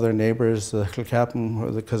our southern neighbors, the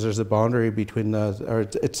Kukwpi7, because there's a boundary between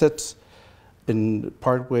it sits in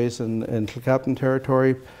part ways in Kukwpi7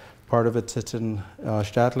 territory, part of it sits in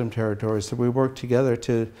Tsal'alhmec territory. So we worked together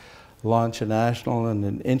to launch a national and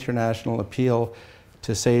an international appeal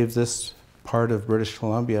to save this part of British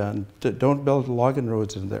Columbia and don't build logging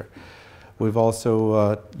roads in there. We've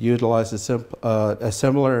also utilized a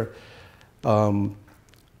similar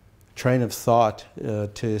train of thought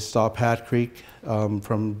to stop Hat Creek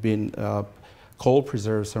from being coal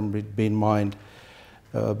preserves from being mined,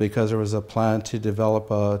 because there was a plan to develop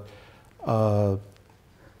a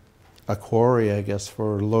quarry, I guess,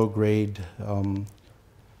 for low-grade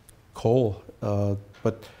coal.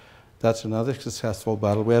 But that's another successful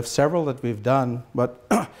battle. We have several that we've done, but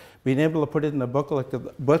being able to put it in a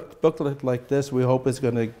booklet like this, we hope is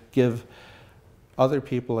going to give other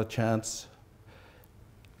people a chance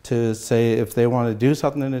to say if they want to do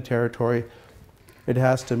something in the territory, it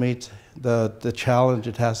has to meet the challenge,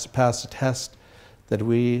 it has to pass the test that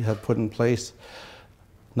we have put in place.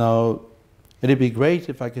 Now, it'd be great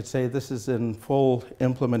if I could say this is in full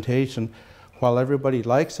implementation. While everybody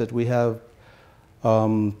likes it, we have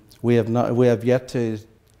yet to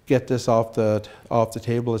get this off the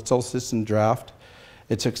table. It still sits in draft.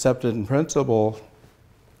 It's accepted in principle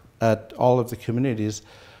at all of the communities,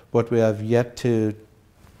 but we have yet to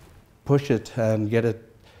push it and get it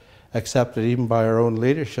accepted even by our own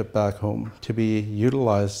leadership back home to be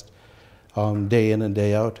utilized day in and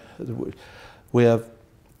day out. We have,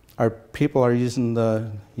 our people are using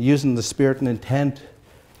the spirit and intent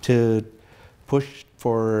to push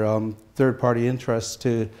for third-party interests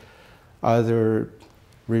to either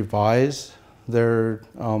revise their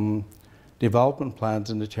development plans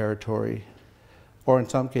in the territory, or in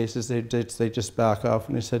some cases they just back off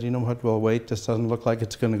and they said, you know what, we'll wait, this doesn't look like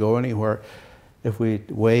it's going to go anywhere if we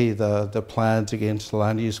weigh the plans against the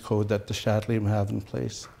land use code that the Tsal'alhmec have in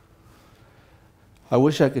place. I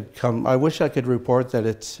wish I could report that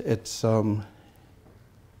it's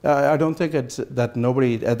I don't think it's that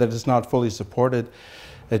it's not fully supported.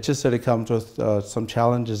 It's just that it comes with some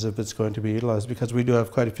challenges if it's going to be utilized, because we do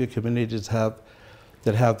have quite a few communities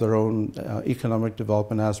that have their own economic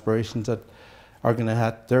development aspirations that are going to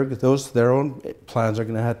have their own plans are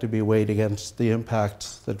going to have to be weighed against the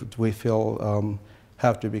impacts that we feel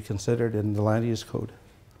have to be considered in the land use code.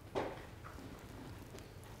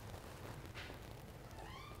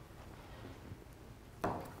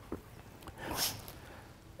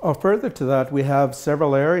 Further to that, we have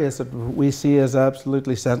several areas that we see as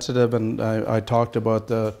absolutely sensitive, and I talked about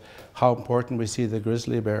how important we see the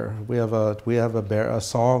grizzly bear. We have a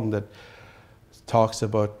song that talks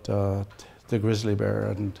about the grizzly bear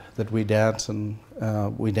and that we dance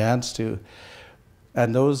to,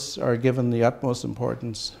 and those are given the utmost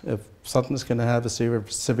importance. If something's going to have a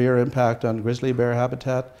severe impact on grizzly bear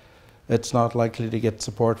habitat, it's not likely to get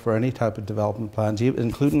support for any type of development plans,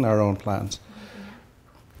 including our own plans.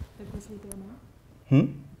 Grizzly bear map?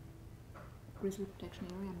 Grizzly protection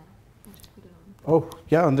area map. I just put it on. Oh,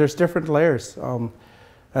 yeah, and there's different layers.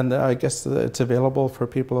 And I guess it's available for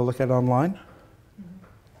people to look at online.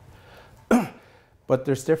 Mm-hmm. But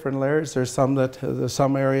there's different layers. There's some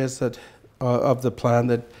areas that of the plan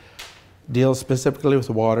that deal specifically with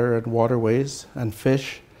water and waterways and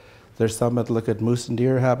fish. There's some that look at moose and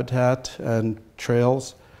deer habitat and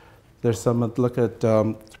trails. There's some that look at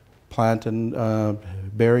plant and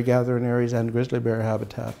berry gathering areas and grizzly bear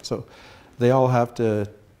habitat. So they all have to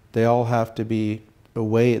be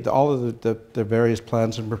weighed. All of the various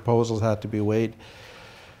plans and proposals have to be weighed.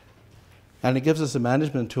 And it gives us a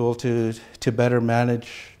management tool to better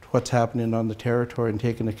manage what's happening on the territory and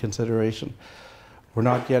take into consideration. We're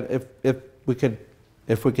not yet, if we could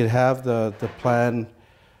have the plan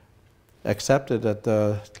accepted at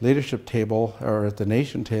the leadership table or at the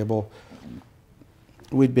nation table,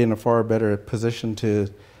 we'd be in a far better position to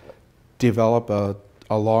develop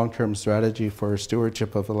a long-term strategy for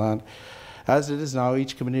stewardship of the land. As it is now,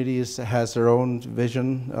 each community has their own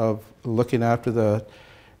vision of looking after the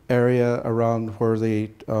area around where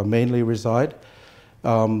they mainly reside.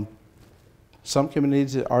 Some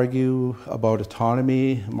communities argue about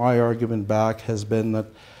autonomy. My argument back has been that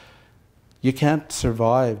you can't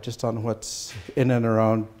survive just on what's in and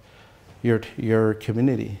around your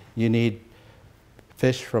community. You need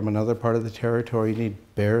fish from another part of the territory. You need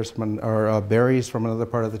berries from another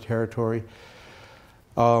part of the territory.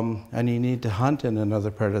 And you need to hunt in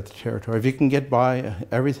another part of the territory. If you can get by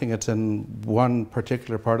everything that's in one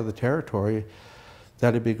particular part of the territory,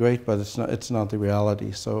 that'd be great, but it's not the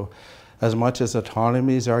reality. So as much as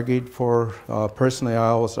autonomy is argued for, personally I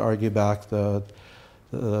always argue back that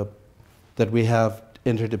we have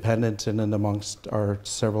interdependence in and amongst our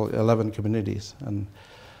 11 communities.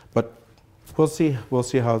 But we'll see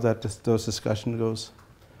how those discussion goes.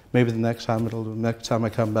 Maybe the next time I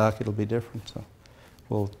come back it'll be different. So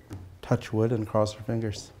we'll touch wood and cross our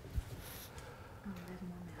fingers.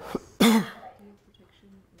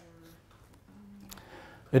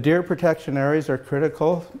 The deer protection areas are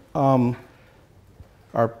critical. Our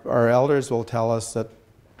elders will tell us that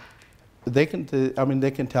they can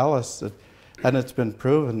tell us that, and it's been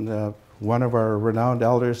proven. One of our renowned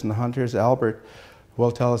elders and hunters, Albert,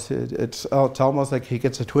 will tell us it's almost like he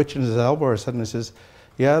gets a twitch in his elbow or something. He says,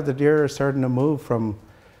 "Yeah, the deer are starting to move from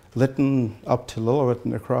Lytton up to Lillooet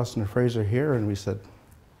and across in the Fraser here." And we said,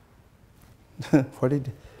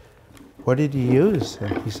 "What did you use?"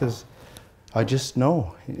 And he says, "I just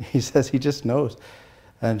know." He says he just knows.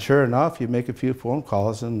 And sure enough, you make a few phone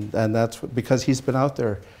calls, and that's because he's been out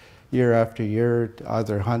there year after year,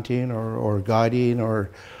 either hunting or guiding or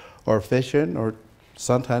fishing, or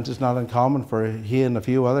sometimes it's not uncommon for he and a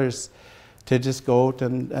few others to just go out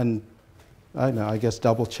and I guess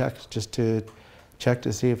double check, just to check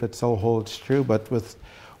to see if it still holds true. But with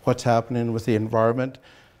what's happening with the environment,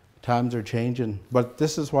 times are changing. But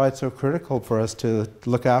this is why it's so critical for us to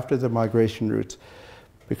look after the migration routes,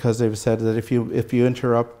 because they've said that if you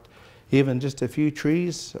interrupt even just a few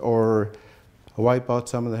trees or wipe out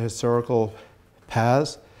some of the historical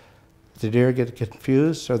paths, the deer get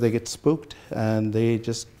confused or they get spooked and they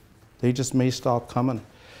just They just may stop coming.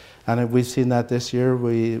 And we've seen that this year.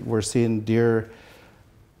 We're seeing deer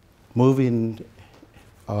moving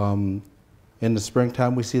in the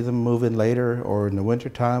springtime. We see them moving later, or in the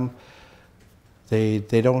wintertime. They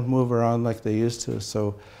don't move around like they used to.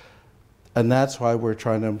 So, and that's why we're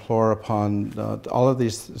trying to implore upon all of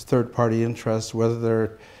these third-party interests, whether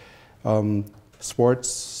they're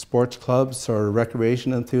sports clubs or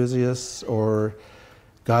recreation enthusiasts or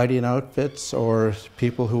guiding outfits or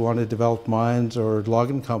people who want to develop mines or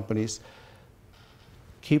logging companies.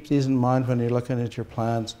 Keep these in mind when you're looking at your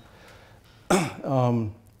plans.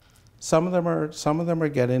 Some of them are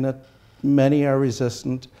getting it. Many are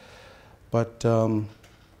resistant, but you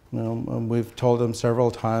know, we've told them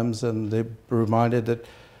several times, and they've reminded that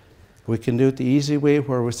we can do it the easy way,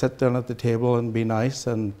 where we sit down at the table and be nice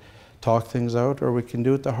and talk things out, or we can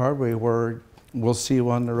do it the hard way, where we'll see you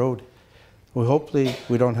on the road. Well, hopefully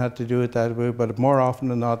we don't have to do it that way, but more often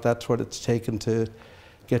than not, that's what it's taken to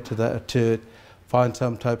get to that, to find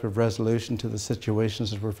some type of resolution to the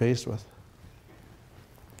situations that we're faced with.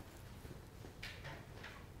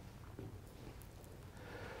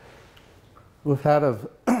 We've had a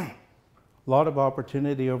lot of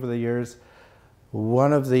opportunity over the years.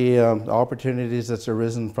 One of the opportunities that's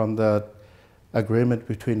arisen from the agreement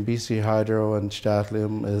between BC Hydro and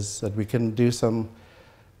Tsal'alhmec is that we can do some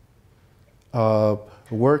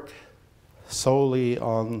work solely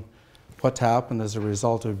on what's happened as a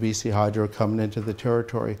result of BC Hydro coming into the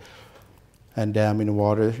territory and damming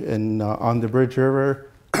water. On the Bridge River,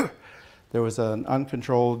 there was an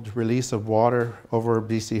uncontrolled release of water over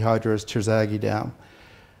BC Hydro's Terzaghi Dam.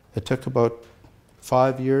 It took about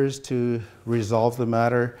 5 years to resolve the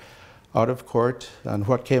matter out of court, and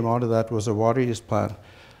what came out of that was a water use plan.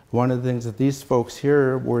 One of the things that these folks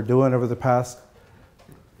here were doing over the past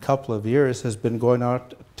couple of years has been going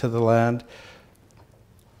out to the land,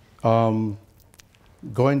 going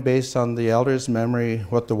based on the elders' memory,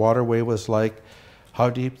 what the waterway was like, how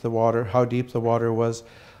deep the water was,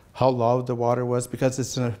 how loud the water was, because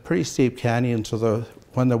it's in a pretty steep canyon, so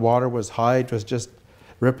when the water was high, it was just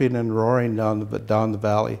ripping and roaring down the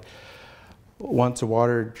valley. Once the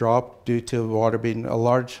water dropped, due to water being a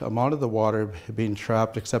large amount of the water being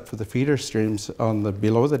trapped, except for the feeder streams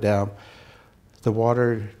below the dam, the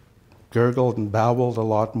water gurgled and babbled a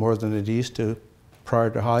lot more than it used to prior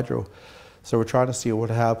to hydro. So we're trying to see what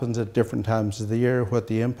happens at different times of the year, what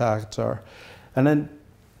the impacts are. And then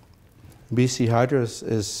BC Hydro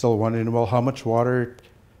is still wondering, well, how much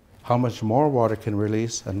more water can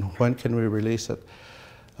release, and when can we release it?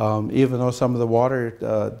 Even though some of the water,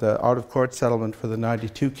 the out-of-court settlement for the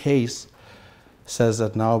 92 case says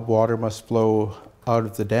that now water must flow out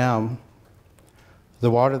of the dam, the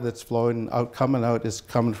water that's coming out is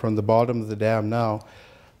coming from the bottom of the dam now,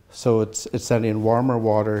 so it's sending warmer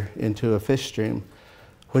water into a fish stream,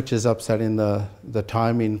 which is upsetting the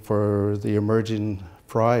timing for the emerging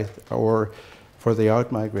fry or for the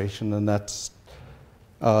out-migration, and that's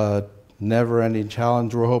a never-ending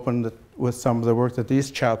challenge. We're hoping that with some of the work that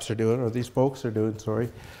these chaps are doing, or these folks are doing,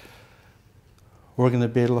 sorry, we're going to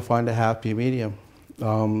be able to find a happy medium.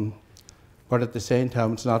 But at the same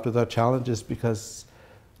time, it's not without challenges, because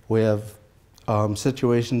we have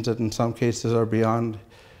situations that in some cases are beyond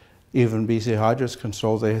even BC Hydro's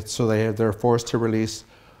control. They're forced to release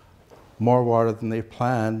more water than they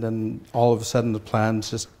planned, and all of a sudden the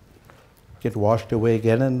plans just get washed away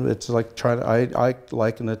again. And it's like I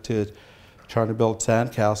liken it to trying to build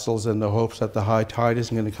sandcastles in the hopes that the high tide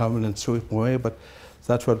isn't going to come in and sweep them away, but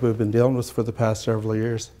that's what we've been dealing with for the past several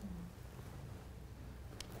years.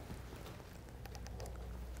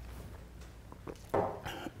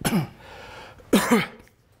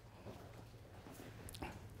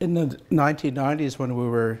 In the 1990s, when we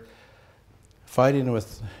were fighting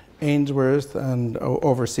with Ainsworth and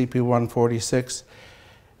over CP146,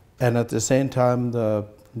 and at the same time the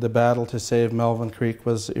battle to save Melvin Creek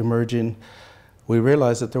was emerging, we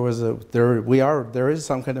realized that there is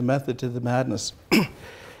some kind of method to the madness.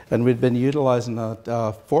 And we'd been utilizing a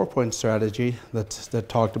 4-point strategy that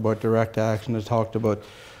talked about direct action, that talked about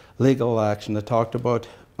legal action, that talked about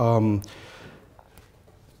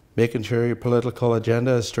making sure your political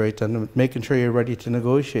agenda is straight and making sure you're ready to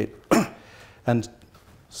negotiate. And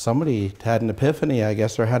somebody had an epiphany, I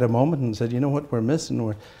guess, or had a moment and said, you know what, we're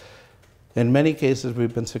missing. In many cases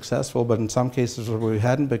we've been successful, but in some cases where we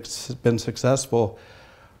hadn't been successful,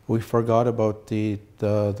 we forgot about the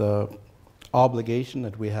obligation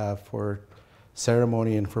that we have for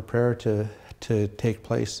ceremony and for prayer to take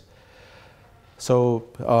place.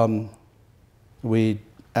 So we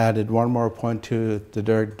added one more point to the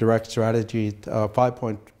direct strategy,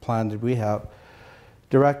 5-point plan that we have,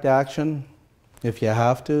 Direct action, if you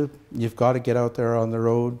have to, you've got to get out there on the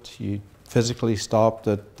road. You physically stop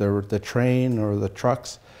the train or the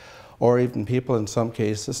trucks, or even people in some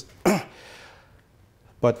cases.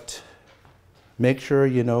 But make sure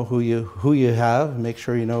you know who you have, make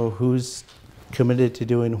sure you know who's committed to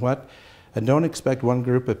doing what, and don't expect one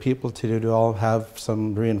group of people to all have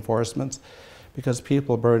some reinforcements, because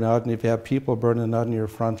people burn out, and if you have people burning out in your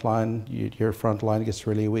front line, your front line gets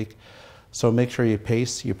really weak. So make sure you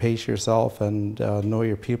pace yourself and know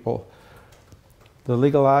your people. The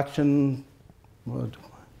legal action,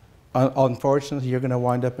 unfortunately, you're going to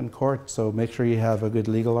wind up in court, so make sure you have a good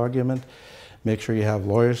legal argument. Make sure you have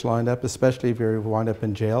lawyers lined up, especially if you wind up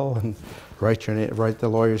in jail, and write the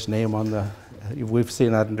lawyer's name on the. We've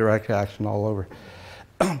seen that in direct action all over.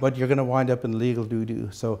 But you're going to wind up in legal doo-doo.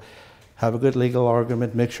 So have a good legal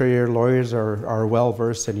argument. Make sure your lawyers are well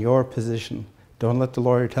versed in your position. Don't let the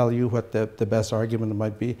lawyer tell you what the best argument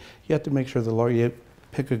might be. You have to make sure you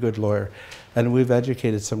pick a good lawyer. And we've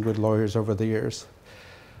educated some good lawyers over the years.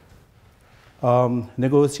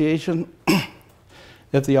 Negotiation.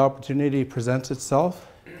 If the opportunity presents itself,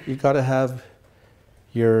 you've got to have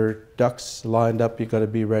your ducks lined up. You've got to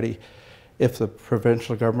be ready. If the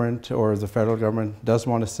provincial government or the federal government does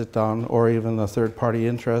want to sit down, or even a third-party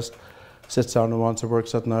interest sits down and wants to work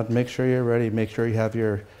something out, make sure you're ready. Make sure you have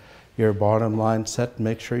your bottom line set.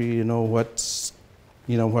 Make sure you know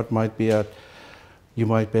what might be you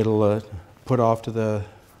might be able to put off to the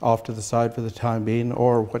side for the time being,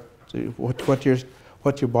 or what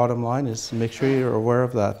your bottom line is. Make sure you're aware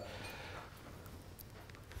of that.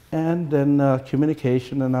 And then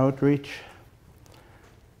communication and outreach.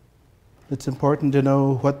 It's important to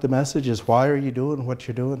know what the message is. Why are you doing what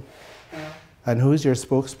you're doing? And who's your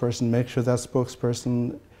spokesperson? Make sure that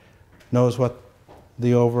spokesperson knows what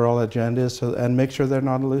the overall agenda is, and make sure they're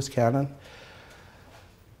not a loose cannon.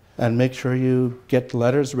 And make sure you get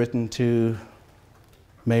letters written to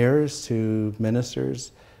mayors, to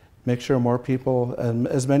ministers. Make sure more people, and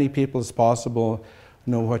as many people as possible,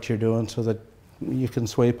 know what you're doing, so that you can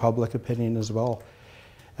sway public opinion as well,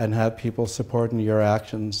 and have people supporting your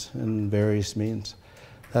actions in various means.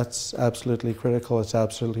 That's absolutely critical. It's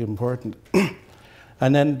absolutely important.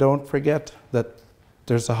 And then don't forget that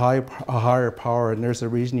there's a higher power, and there's a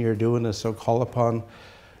reason you're doing this. So call upon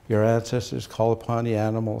your ancestors, call upon the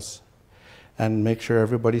animals, and make sure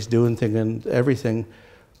everybody's doing everything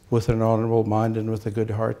with an honorable mind and with a good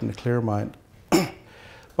heart and a clear mind.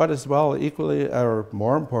 But as well, equally or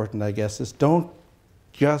more important, I guess, is don't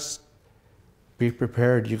just be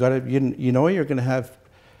prepared. You know you're going to have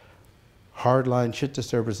hardline shit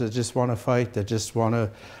disturbers that just want to fight, that just want to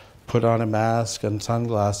put on a mask and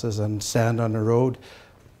sunglasses and stand on the road.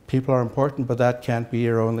 People are important, but that can't be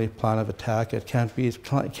your only plan of attack. It can't be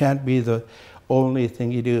the only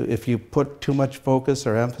thing you do. If you put too much focus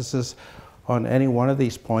or emphasis on any one of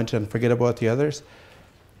these points and forget about the others,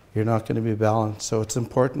 you're not going to be balanced. So it's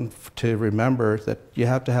important to remember that you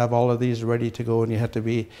have to have all of these ready to go, and you have to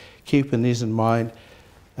be keeping these in mind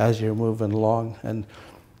as you're moving along. And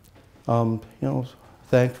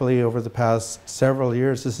thankfully, over the past several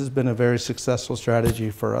years, this has been a very successful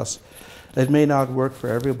strategy for us. It may not work for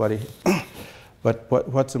everybody, but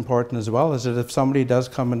what's important as well is that if somebody does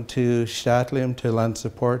come into Tsal'alhmec to lend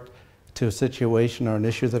support to a situation or an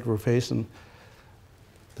issue that we're facing,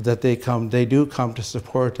 that they do come to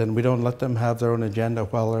support, and we don't let them have their own agenda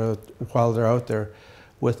while they're out there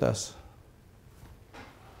with us.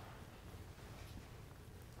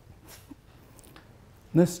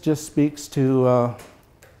 This just speaks to,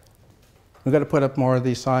 we've got to put up more of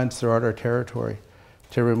these signs throughout our territory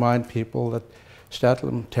to remind people that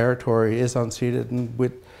Tsal'alhmec territory is unceded, and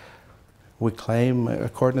we claim,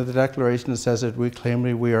 according to the declaration, it says that we claim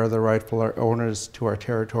we are the rightful owners to our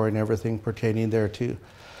territory and everything pertaining thereto.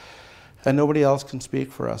 And nobody else can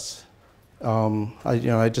speak for us.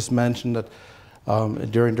 I just mentioned that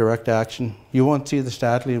during direct action, you won't see the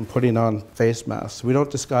Tsal'alhmec putting on face masks. We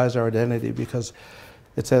don't disguise our identity, because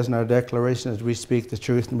it says in our declaration that we speak the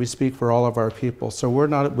truth, and we speak for all of our people. So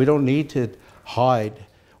we don't need to hide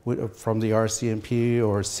from the RCMP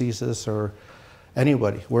or CSIS or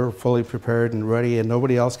anybody. We're fully prepared and ready, and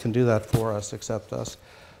nobody else can do that for us except us.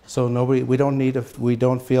 So we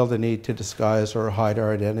don't feel the need to disguise or hide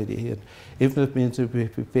our identity. And even if it means that we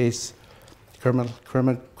face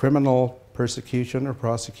criminal persecution or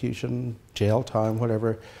prosecution, jail time,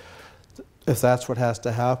 whatever, if that's what has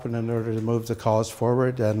to happen in order to move the cause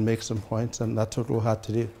forward and make some points, then that's what we'll have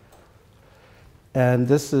to do. And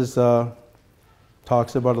this is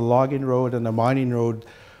talks about a logging road and a mining road.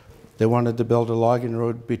 They wanted to build a logging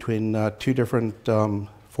road between two different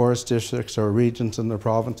forest districts or regions in the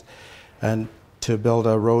province, and to build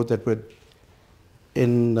a road that would,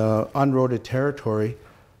 in unroaded territory,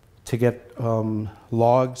 to get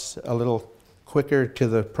logs a little quicker to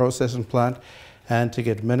the processing plant, and to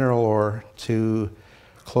get mineral ore to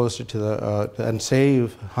closer to the, and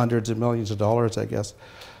save hundreds of millions of dollars, I guess.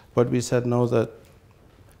 But we said no,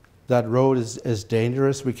 that road is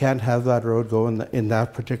dangerous. We can't have that road go in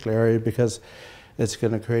that particular area because it's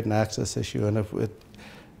going to create an access issue. And if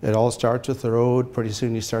it all starts with the road, pretty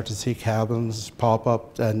soon you start to see cabins pop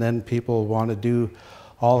up, and then people want to do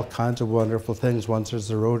all kinds of wonderful things once there's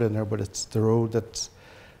a road in there, but it's the road that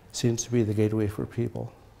seems to be the gateway for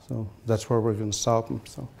people. So that's where we're going to stop them.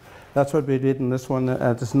 So that's what we did in this one.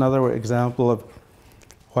 It's another example of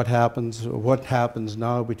what happens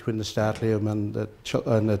now between the Tsal'alhmec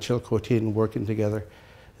and the Qwalqwalten working together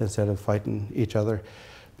instead of fighting each other.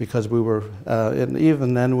 Because we were, and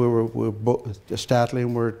even then the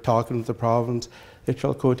Tsal'alhmec were talking to the province, the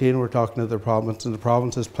Qwalqwalten were talking to the province, and the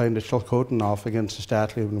province is playing the Qwalqwalten off against the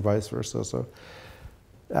Tsal'alhmec and vice versa. So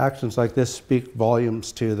actions like this speak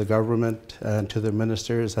volumes to the government and to the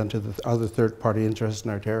ministers and to the other third-party interests in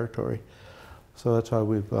our territory. So that's why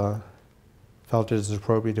we've felt it is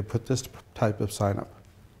appropriate to put this type of sign up.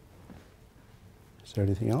 Is there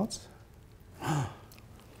anything else?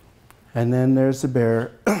 And then there's the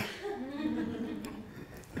bear.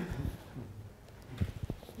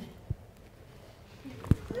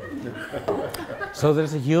 So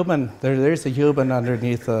there's a human. There's a human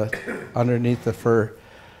underneath the fur,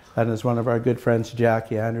 and it's one of our good friends,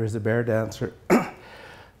 Jackie Andrews, the bear dancer.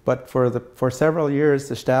 But for several years,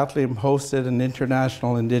 the Tsal'alhmec hosted an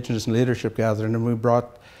international indigenous leadership gathering, and we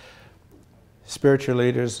brought spiritual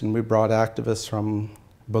leaders and we brought activists from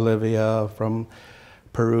Bolivia, from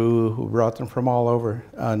Peru, who brought them from all over,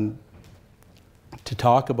 and to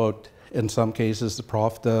talk about, in some cases,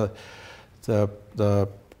 the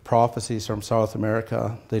prophecies from South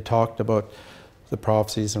America. They talked about the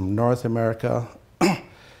prophecies from North America,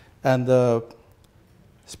 and the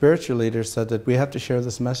spiritual leaders said that we have to share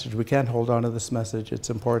this message. We can't hold on to this message. It's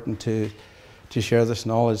important to share this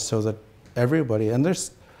knowledge so that everybody, and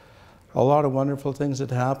there's a lot of wonderful things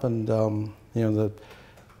that happened.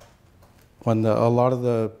 When a lot of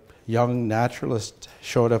the young naturalists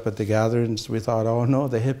showed up at the gatherings, we thought, oh no,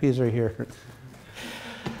 the hippies are here.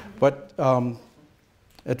 But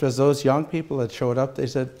it was those young people that showed up. They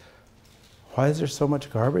said, why is there so much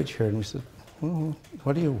garbage here? And we said, well,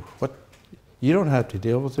 you don't have to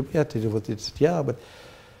deal with it, we have to deal with it. He said, yeah, but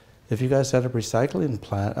if you guys set up a recycling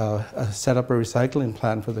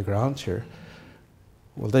plan for the grounds here,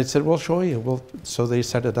 well, they said, we'll show you. Well, so they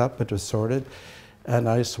set it up, it was sorted, and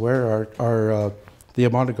I swear the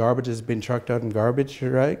amount of garbage that's been trucked out in garbage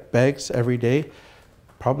bags every day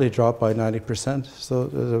probably dropped by 90%. So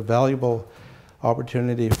there's a valuable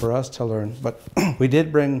opportunity for us to learn. But we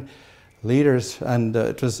did bring leaders, and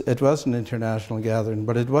it was an international gathering,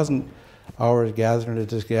 but it wasn't our gathering,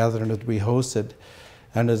 it is a gathering that we hosted,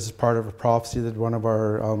 and as part of a prophecy that one of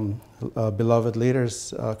our beloved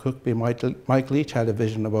leaders, Mike Leach, had a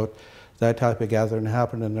vision about that type of gathering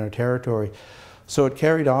happening in our territory. So it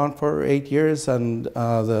carried on for 8 years, and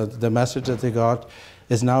the message that they got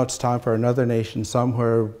is now it's time for another nation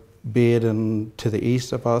somewhere, be it to the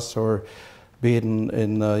east of us, or be it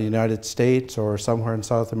in the United States, or somewhere in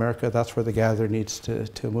South America. That's where the gathering needs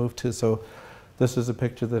to move to. So this is a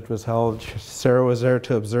picture that was held. Sarah was there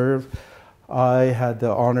to observe. I had the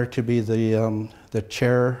honor to be the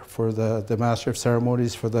chair for the Master of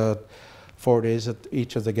Ceremonies for the 4 days that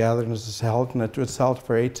each of the gatherings was held, and it was held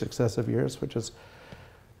for 8 successive years, which is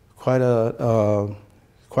quite an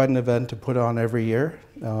event to put on every year.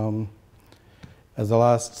 As the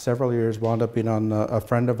last several years wound up being on a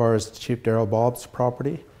friend of ours, Chief Darrell Bob's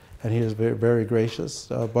property, and he was very, very gracious.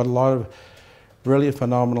 But a lot of really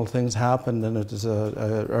phenomenal things happened, and it is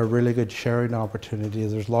a really good sharing opportunity.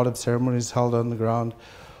 There's a lot of ceremonies held on the ground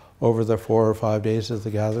over the 4 or 5 days of the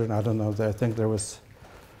gathering. I don't know, I think there was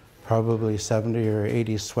probably 70 or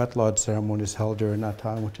 80 sweat lodge ceremonies held during that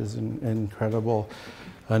time, which is incredible.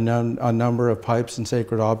 A number of pipes and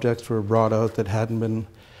sacred objects were brought out that hadn't been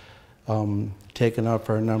taken out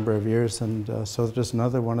for a number of years, and so just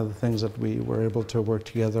another one of the things that we were able to work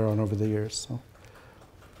together on over the years. So,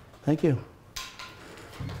 thank you.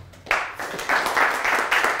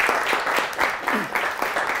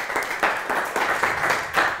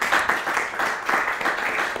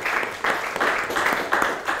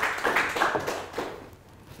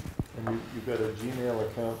 You've got a Gmail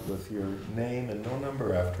account with your name and no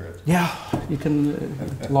number after it. Yeah, you can,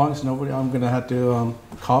 as long as nobody, I'm going to have to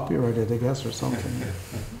copyright it, I guess, or something.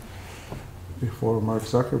 before Mark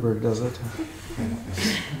Zuckerberg does it.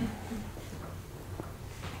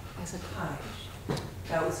 Hi,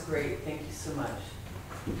 that was great. Thank you so much.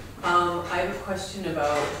 I have a question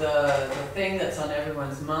about the thing that's on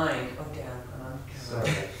everyone's mind. Oh, damn, I'm on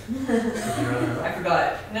camera. I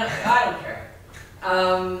forgot. No, I don't care.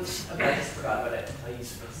 Okay, I just forgot about it until you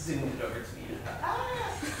zoomed it over to me.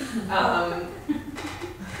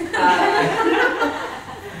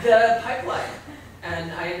 The pipeline.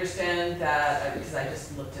 And I understand that, because I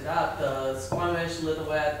just looked it up, the Squamish,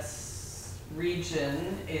 Lillooet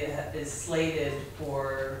region is slated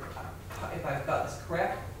for, if I've got this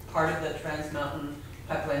correct, part of the Trans Mountain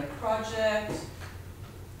Pipeline project.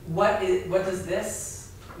 What does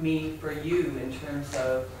this mean for you in terms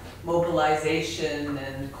of mobilization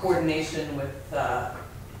and coordination with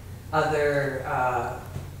other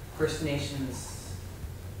First Nations?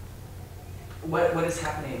 What is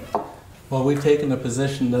happening? Well, we've taken a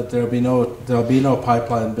position that there'll be no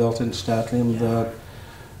pipeline built in Tsal'alhmec.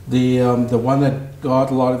 The one that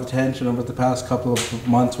got a lot of attention over the past couple of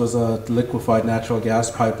months was a liquefied natural gas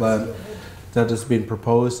pipeline that has been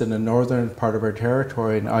proposed in the northern part of our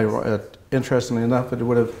territory. And interestingly enough, it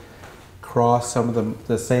would have crossed some of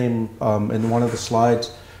the same, in one of the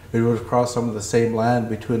slides, it would have crossed some of the same land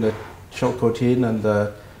between the Kukwpi7 and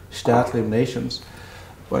the Tsal'alhmec nations.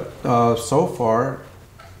 But so far,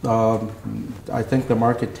 I think the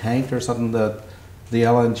market tanked or something. That the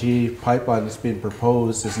LNG pipeline that's being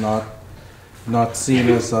proposed is not seen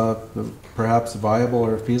as perhaps viable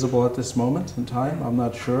or feasible at this moment in time. I'm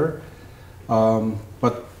not sure,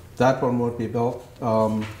 but that one won't be built.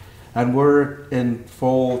 And we're in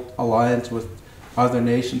full alliance with other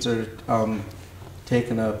nations that are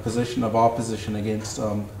taking a position of opposition against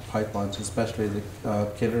pipelines, especially the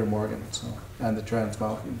Kinder Morgan and the Trans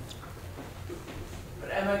Mountain.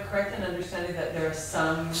 Am I correct in understanding that there are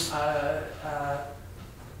some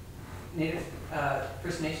Native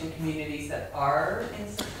First Nation communities that are in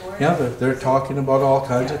support? Yeah, they're talking about all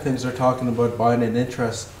kinds of things. They're talking about buying an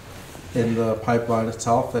interest in the pipeline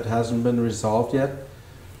itself that hasn't been resolved yet.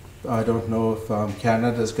 I don't know if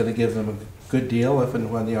Canada is going to give them a good deal if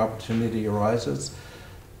and when the opportunity arises.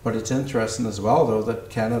 But it's interesting as well, though, that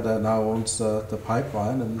Canada now owns the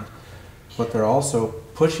pipeline, but they're also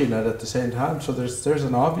pushing it at the same time. So there's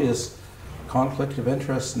an obvious conflict of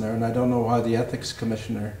interest in there, and I don't know why the Ethics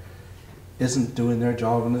Commissioner isn't doing their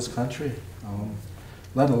job in this country,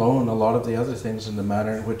 let alone a lot of the other things in the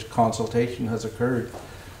manner in which consultation has occurred.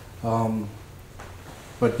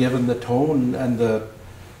 But given the tone and the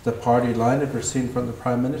party line that we're seeing from the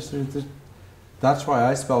Prime Minister, that's why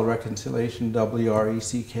I spell reconciliation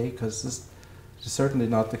W-R-E-C-K, because this is certainly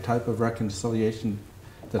not the type of reconciliation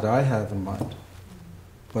that I have in mind.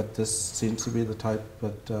 But this seems to be the type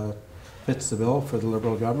that fits the bill for the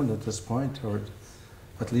Liberal government at this point, or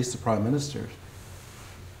at least the Prime Minister.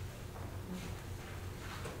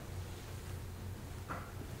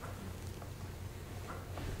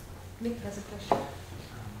 Nick has a question.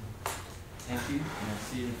 Thank you.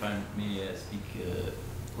 Merci if I may speak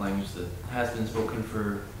language that has been spoken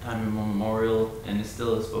for time immemorial and is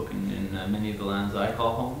still spoken in many of the lands I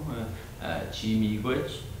call home,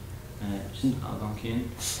 Chi-miigwech, Algonquin.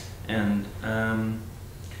 And I'm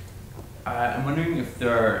wondering if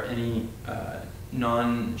there are any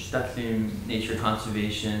non-Tsal'alhmec nature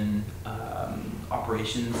conservation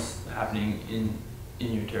operations happening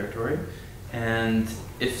in your territory, and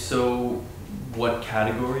if so, what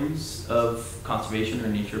categories of conservation or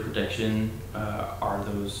nature protection are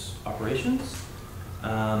those operations?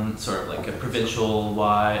 Sort of like a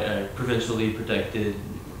provincially protected,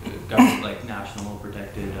 government, like national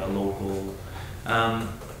protected, local, and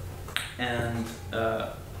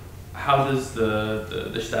how does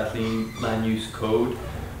the Tsal'alhmec land use code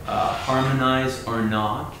harmonize or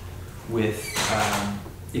not with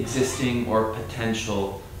existing or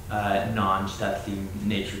potential non-Tsal'alhmec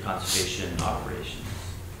nature conservation operations?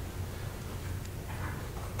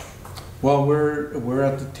 Well, we're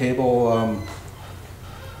at the table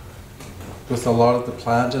with a lot of the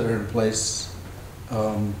plans that are in place,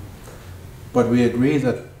 but we agree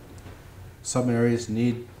that some areas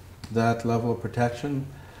need that level of protection.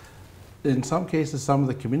 In some cases, some of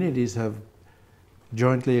the communities have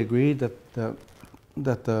jointly agreed that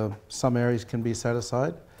some areas can be set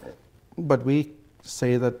aside, but we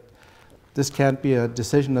say that this can't be a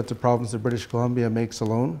decision that the province of British Columbia makes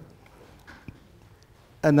alone.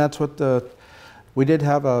 And that's what we did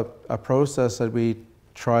have a process that we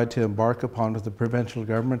tried to embark upon with the provincial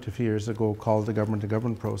government a few years ago called the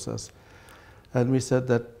government-to-government process. And we said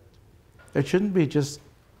that it shouldn't be just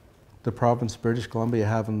the province of British Columbia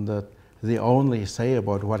having the the only say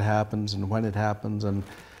about what happens and when it happens and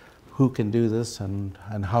who can do this and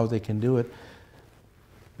how they can do it,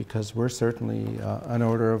 because we're certainly an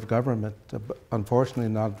order of government, unfortunately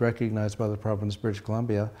not recognized by the province of British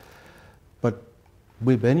Columbia, but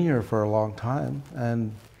we've been here for a long time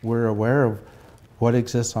and we're aware of what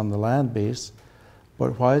exists on the land base,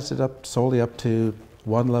 but why is it solely up to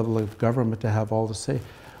one level of government to have all the say?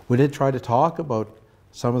 We did try to talk about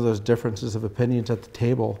some of those differences of opinions at the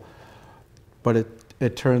table, but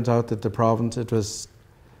it turns out that the province, it was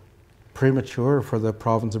premature for the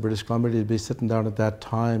province of British Columbia to be sitting down at that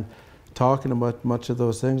time talking about much of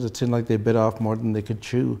those things. It seemed like they bit off more than they could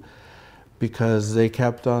chew, because they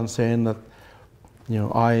kept on saying that, you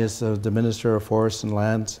know, I as the Minister of Forests and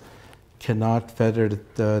Lands cannot fetter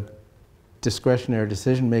the discretionary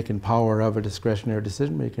decision-making power of a discretionary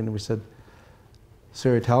decision-making. And we said, so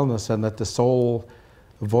you're telling us then that the sole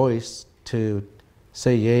voice to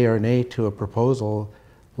say yay or nay to a proposal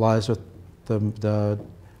lies with a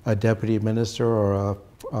deputy minister or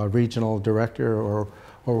a regional director or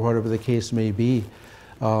whatever the case may be,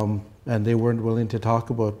 and they weren't willing to talk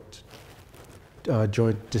about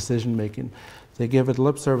joint decision making. They give it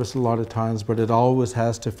lip service a lot of times, but it always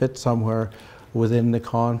has to fit somewhere within the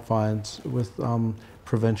confines with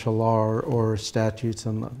provincial law or statutes,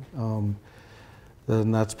 and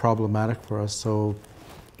then that's problematic for us. So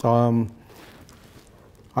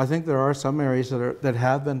I think there are some areas that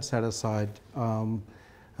have been set aside, and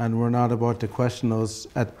we're not about to question those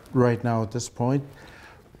right now at this point.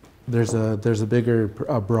 There's a bigger,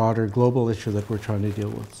 broader global issue that we're trying to deal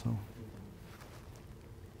with. So.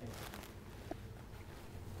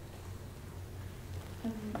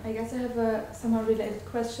 I guess I have a somewhat related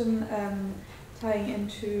question tying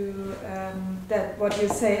into that what you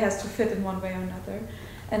say has to fit in one way or another.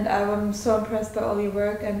 And I'm so impressed by all your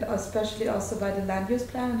work, and especially also by the land use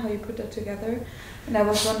plan and how you put that together. And I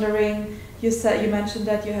was wondering, you mentioned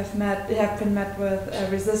that you have been met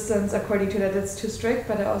with resistance according to that it's too strict,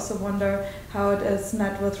 but I also wonder how it is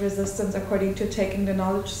met with resistance according to taking the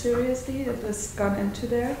knowledge seriously that has gone into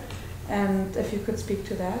there. And if you could speak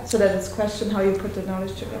to that, so that it's questioned how you put the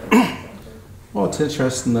knowledge together. Well, it's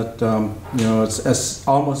interesting that you know, it's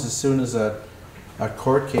almost as soon as a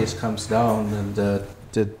court case comes down and the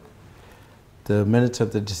minutes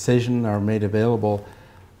of the decision are made available,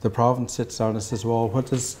 the province sits down and says, well, what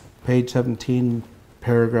does page 17,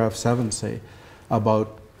 paragraph 7 say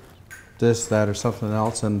about this, that, or something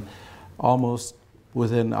else? And almost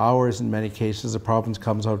within hours, in many cases, the province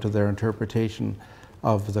comes out to their interpretation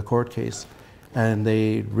of the court case, and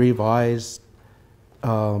they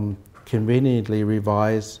conveniently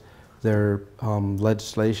revise their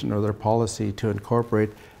legislation or their policy to incorporate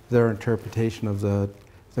their interpretation of the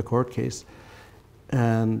court case,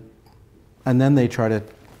 and then they try to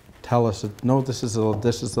tell us that no, this is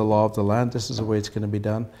the law of the land, this is the way it's going to be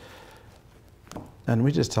done, and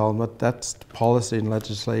we just tell them that that's policy and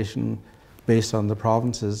legislation based on the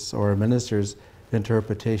province's or ministers'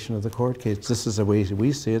 interpretation of the court case. This is the way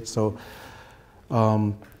we see it. So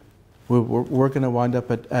we're going to wind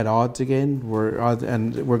up at odds again.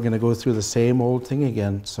 And we're going to go through the same old thing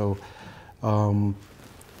again. So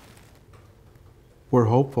we're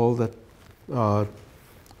hopeful that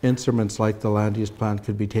instruments like the land use plan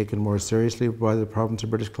could be taken more seriously by the province of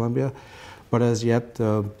British Columbia. But as yet,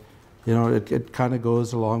 you know, it kind of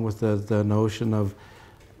goes along with the notion of,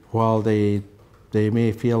 while they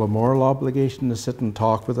may feel a moral obligation to sit and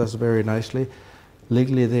talk with us very nicely,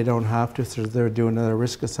 legally they don't have to, so they're doing a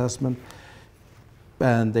risk assessment,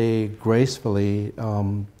 and they gracefully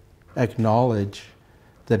acknowledge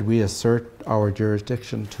that we assert our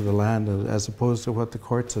jurisdiction to the land, as opposed to what the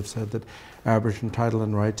courts have said, that Aboriginal title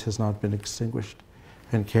and rights has not been extinguished,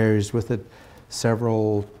 and carries with it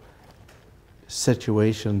several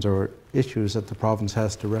situations or issues that the province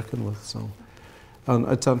has to reckon with. So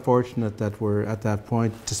it's unfortunate that we're at that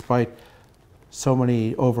point, despite so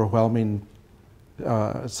many overwhelming,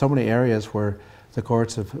 so many areas where the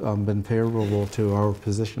courts have been favorable to our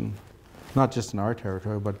position, not just in our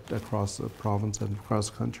territory, but across the province and across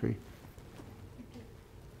the country.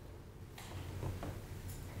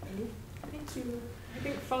 Thank you. I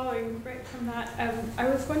think following right from that, I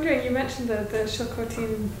was wondering, you mentioned the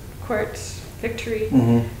Qwalqwalten court victory.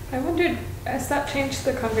 I wondered, has that changed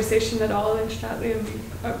the conversation at all in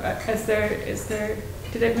Tsal'alhmec? Has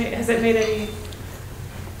it made any?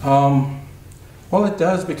 Well, it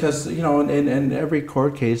does, because, you know, in every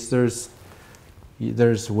court case, there's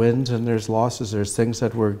wins and there's losses. There's things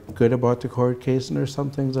that were good about the court case, and there's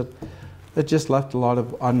some things that just left a lot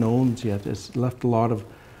of unknowns yet. It's left a lot of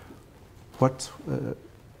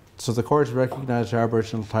so the courts recognized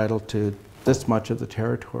Aboriginal title to this much of the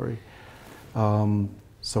territory.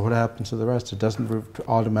 So what happens to the rest? It doesn't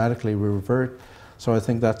automatically revert. So I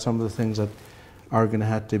think that's some of the things that are going to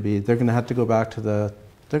have to be. They're going to have to go back to the.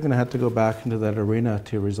 They're going to have to go back into that arena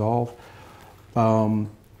to resolve.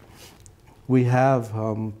 We have,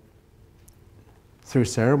 through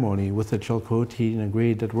ceremony, with the Qwalqwalten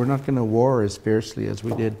agreed that we're not going to war as fiercely as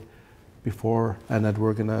we did before, and that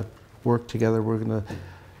we're going to work together. We're going to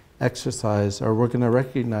exercise, or we're going to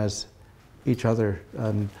recognize each other.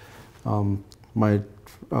 And my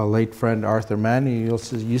late friend Arthur Manny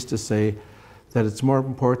used to say that it's more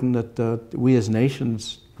important that we as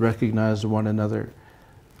nations recognize one another,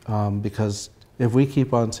 because if we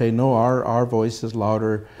keep on saying, no, our voice is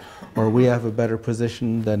louder, or we have a better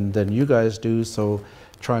position than you guys do, so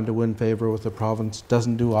trying to win favor with the province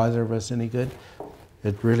doesn't do either of us any good.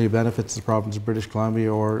 It really benefits the province of British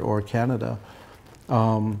Columbia or Canada.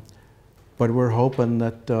 But we're hoping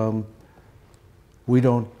that we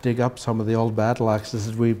don't dig up some of the old battle axes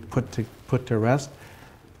that we put to rest,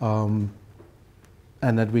 and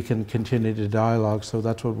that we can continue to dialogue. So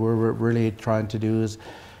that's what we're really trying to do, is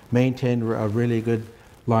maintain a really good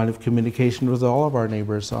line of communication with all of our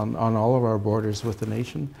neighbors on all of our borders with the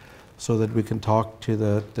nation, so that we can talk to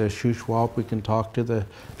the Shuswap, we can talk to the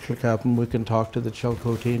Kukwpi7, we can talk to the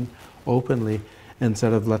Qwalqwalten openly,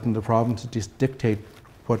 instead of letting the province just dictate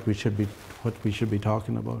what we should be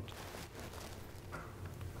talking about.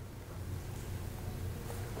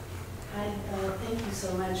 Hi, thank you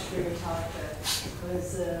so much for your talk. It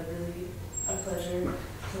was really a pleasure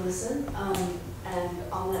to listen. And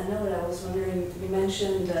on that note, I was wondering, you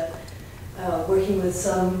mentioned working with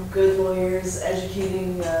some good lawyers,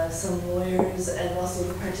 educating some lawyers, and also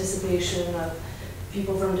the participation of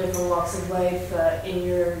people from different walks of life in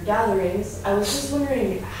your gatherings. I was just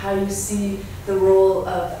wondering how you see the role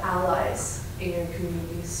of allies in your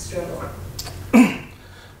community's struggle.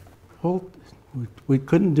 Well, we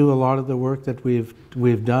couldn't do a lot of the work that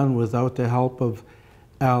we've done without the help of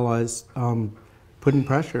allies putting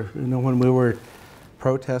pressure. You know, when we were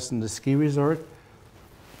protesting the ski resort,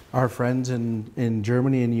 our friends in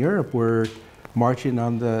Germany and Europe were marching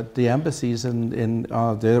on the embassies, and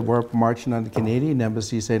they were marching on the Canadian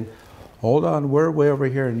embassy saying, hold on, we're way over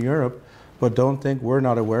here in Europe, but don't think we're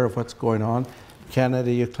not aware of what's going on.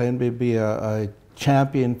 Canada, you claim to be a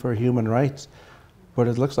champion for human rights, but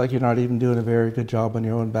it looks like you're not even doing a very good job in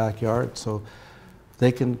your own backyard. So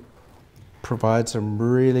they can provide some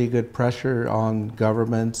really good pressure on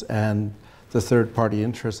governments and the third-party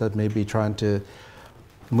interests that may be trying to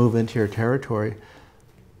move into your territory.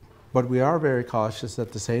 But we are very cautious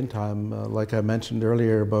at the same time, like I mentioned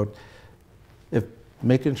earlier, about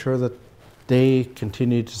making sure that they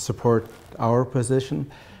continue to support our position,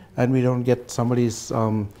 and we don't get somebody's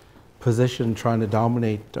position trying to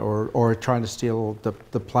dominate or trying to steal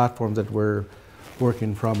the platform that we're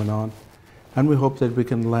working from and on. And we hope that we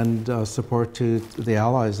can lend support to the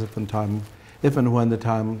allies if and when the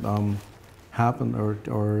time happen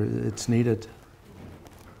or it's needed.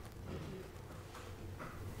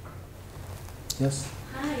 Yes?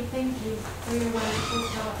 Hi, thank you for your wonderful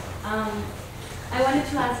talk. I wanted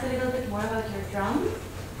to ask a little bit more about your drum.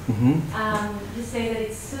 Mm-hmm. You say that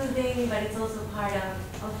it's soothing, but it's also part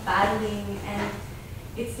of battling, and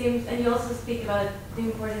it seems, and you also speak about the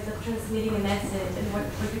importance of transmitting a message and where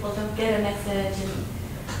people don't get a message. And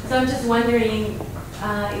so I'm just wondering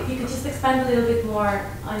if you could just expand a little bit more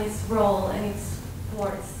on its role and its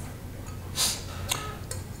force.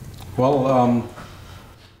 Well,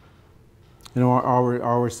 you know,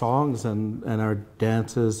 our songs and our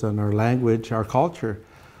dances and our language, our culture,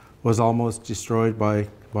 was almost destroyed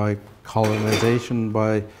by colonization,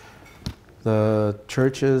 by the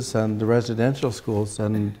churches and the residential schools.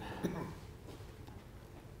 And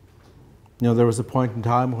you know, there was a point in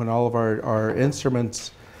time when all of our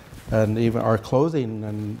instruments and even our clothing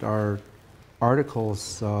and our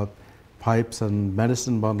articles, pipes and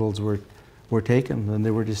medicine bundles were taken, and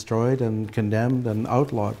they were destroyed and condemned and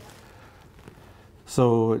outlawed.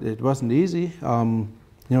 So it wasn't easy. You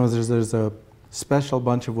know, there's a special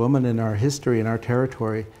bunch of women in our history, in our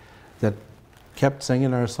territory, that kept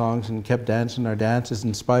singing our songs and kept dancing our dances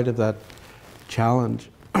in spite of that challenge.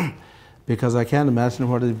 Because I can't imagine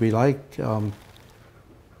what it'd be like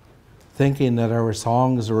thinking that our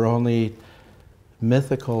songs were only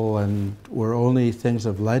mythical and were only things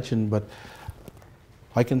of legend, but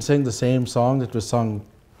I can sing the same song that was sung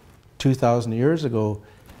 2,000 years ago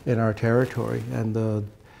in our territory, and the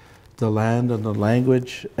land and the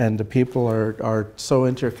language and the people are so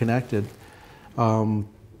interconnected.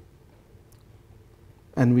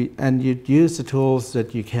 and you use the tools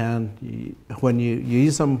that you can when you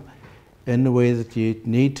use them in the way that you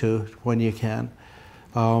need to when you can.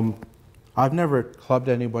 I've never clubbed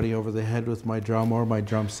anybody over the head with my drum or my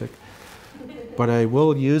drumstick, but I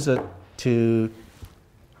will use it to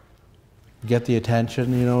get the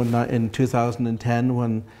attention. You know, in 2010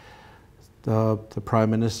 when the Prime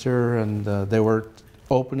Minister and they were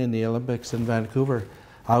opening the Olympics in Vancouver,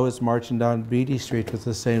 I was marching down Beatty Street with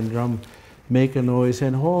the same drum, making noise,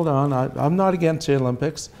 saying, "Hold on, I'm not against the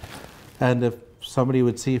Olympics." And if somebody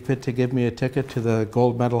would see fit to give me a ticket to the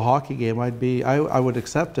gold medal hockey game, I would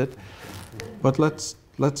accept it. But let's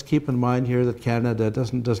keep in mind here that Canada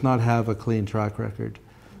does not have a clean track record.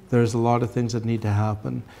 There's a lot of things that need to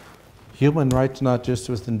happen. Human rights, not just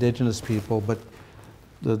with Indigenous people, but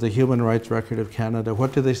the human rights record of Canada.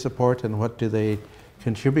 What do they support and what do they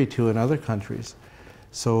contribute to in other countries?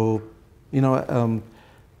 So, you know,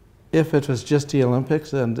 if it was just the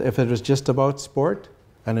Olympics and if it was just about sport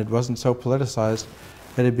and it wasn't so politicized,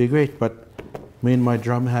 it'd be great. But me and my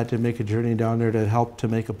drum had to make a journey down there to help to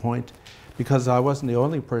make a point, because I wasn't the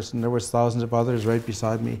only person. There was thousands of others right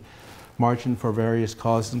beside me marching for various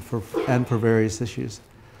causes and for various issues.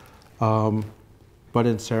 But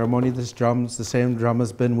in ceremony, the same drum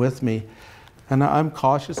has been with me. And I'm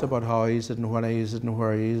cautious about how I use it and when I use it and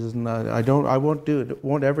where I use it. And I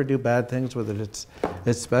won't ever do bad things with it.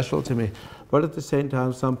 It's special to me. But at the same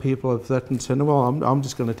time, some people have threatened, saying, "Well, I'm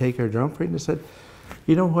just going to take your drum for you." And I said,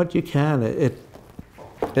 "You know what? You can.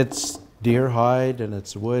 It's deer hide and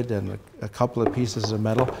it's wood and a couple of pieces of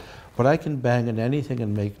metal, but I can bang on anything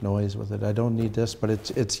and make noise with it. I don't need this, but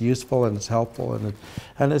it's useful and it's helpful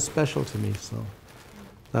and it's special to me." So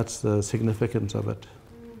that's the significance of it.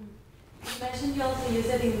 You mentioned you also use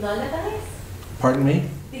it in lullabies? Pardon me?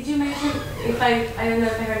 Did you mention, I don't know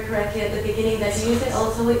if I heard correctly at the beginning, that you use it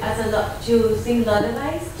also to sing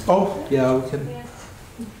lullabies? Oh, yeah, we can.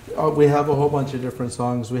 Yeah. We have a whole bunch of different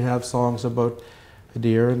songs. We have songs about the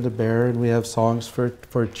deer and the bear, and we have songs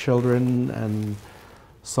for children and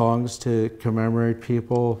songs to commemorate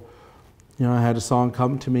people. You know, I had a song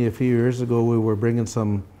come to me a few years ago. We were bringing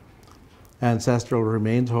some ancestral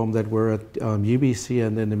remains home that were at UBC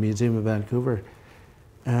and in the Museum of Vancouver.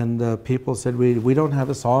 And people said, we don't have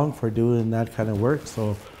a song for doing that kind of work.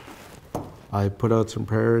 So I put out some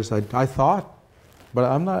prayers. I thought, but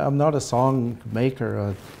I'm not a song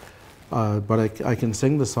maker, but I can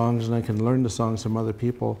sing the songs and I can learn the songs from other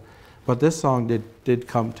people. But this song did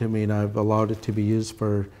come to me, and I've allowed it to be used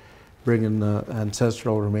for bringing the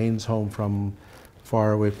ancestral remains home from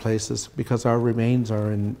faraway places, because our remains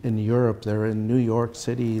are in Europe, they're in New York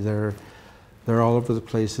City, they're all over the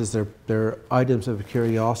places. They're items of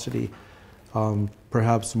curiosity,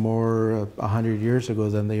 perhaps more 100 years ago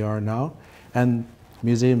than they are now. And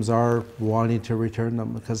museums are wanting to return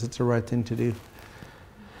them because it's the right thing to do.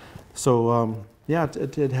 So yeah,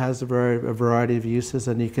 it has a variety of uses,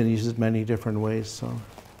 and you can use it many different ways. So.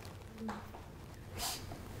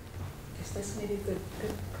 Is this maybe a good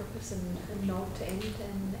purpose and a note to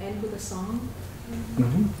end with a song?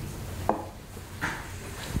 Mm-hmm.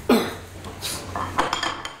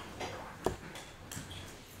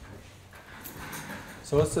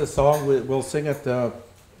 So it's a song we'll sing at the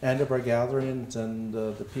end of our gatherings, and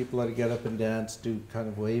the people that get up and dance do kind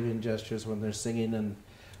of waving gestures when they're singing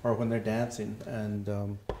or when they're dancing, and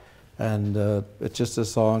it's just a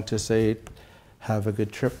song to say, have a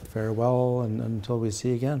good trip, farewell, and until we see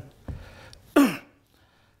you again.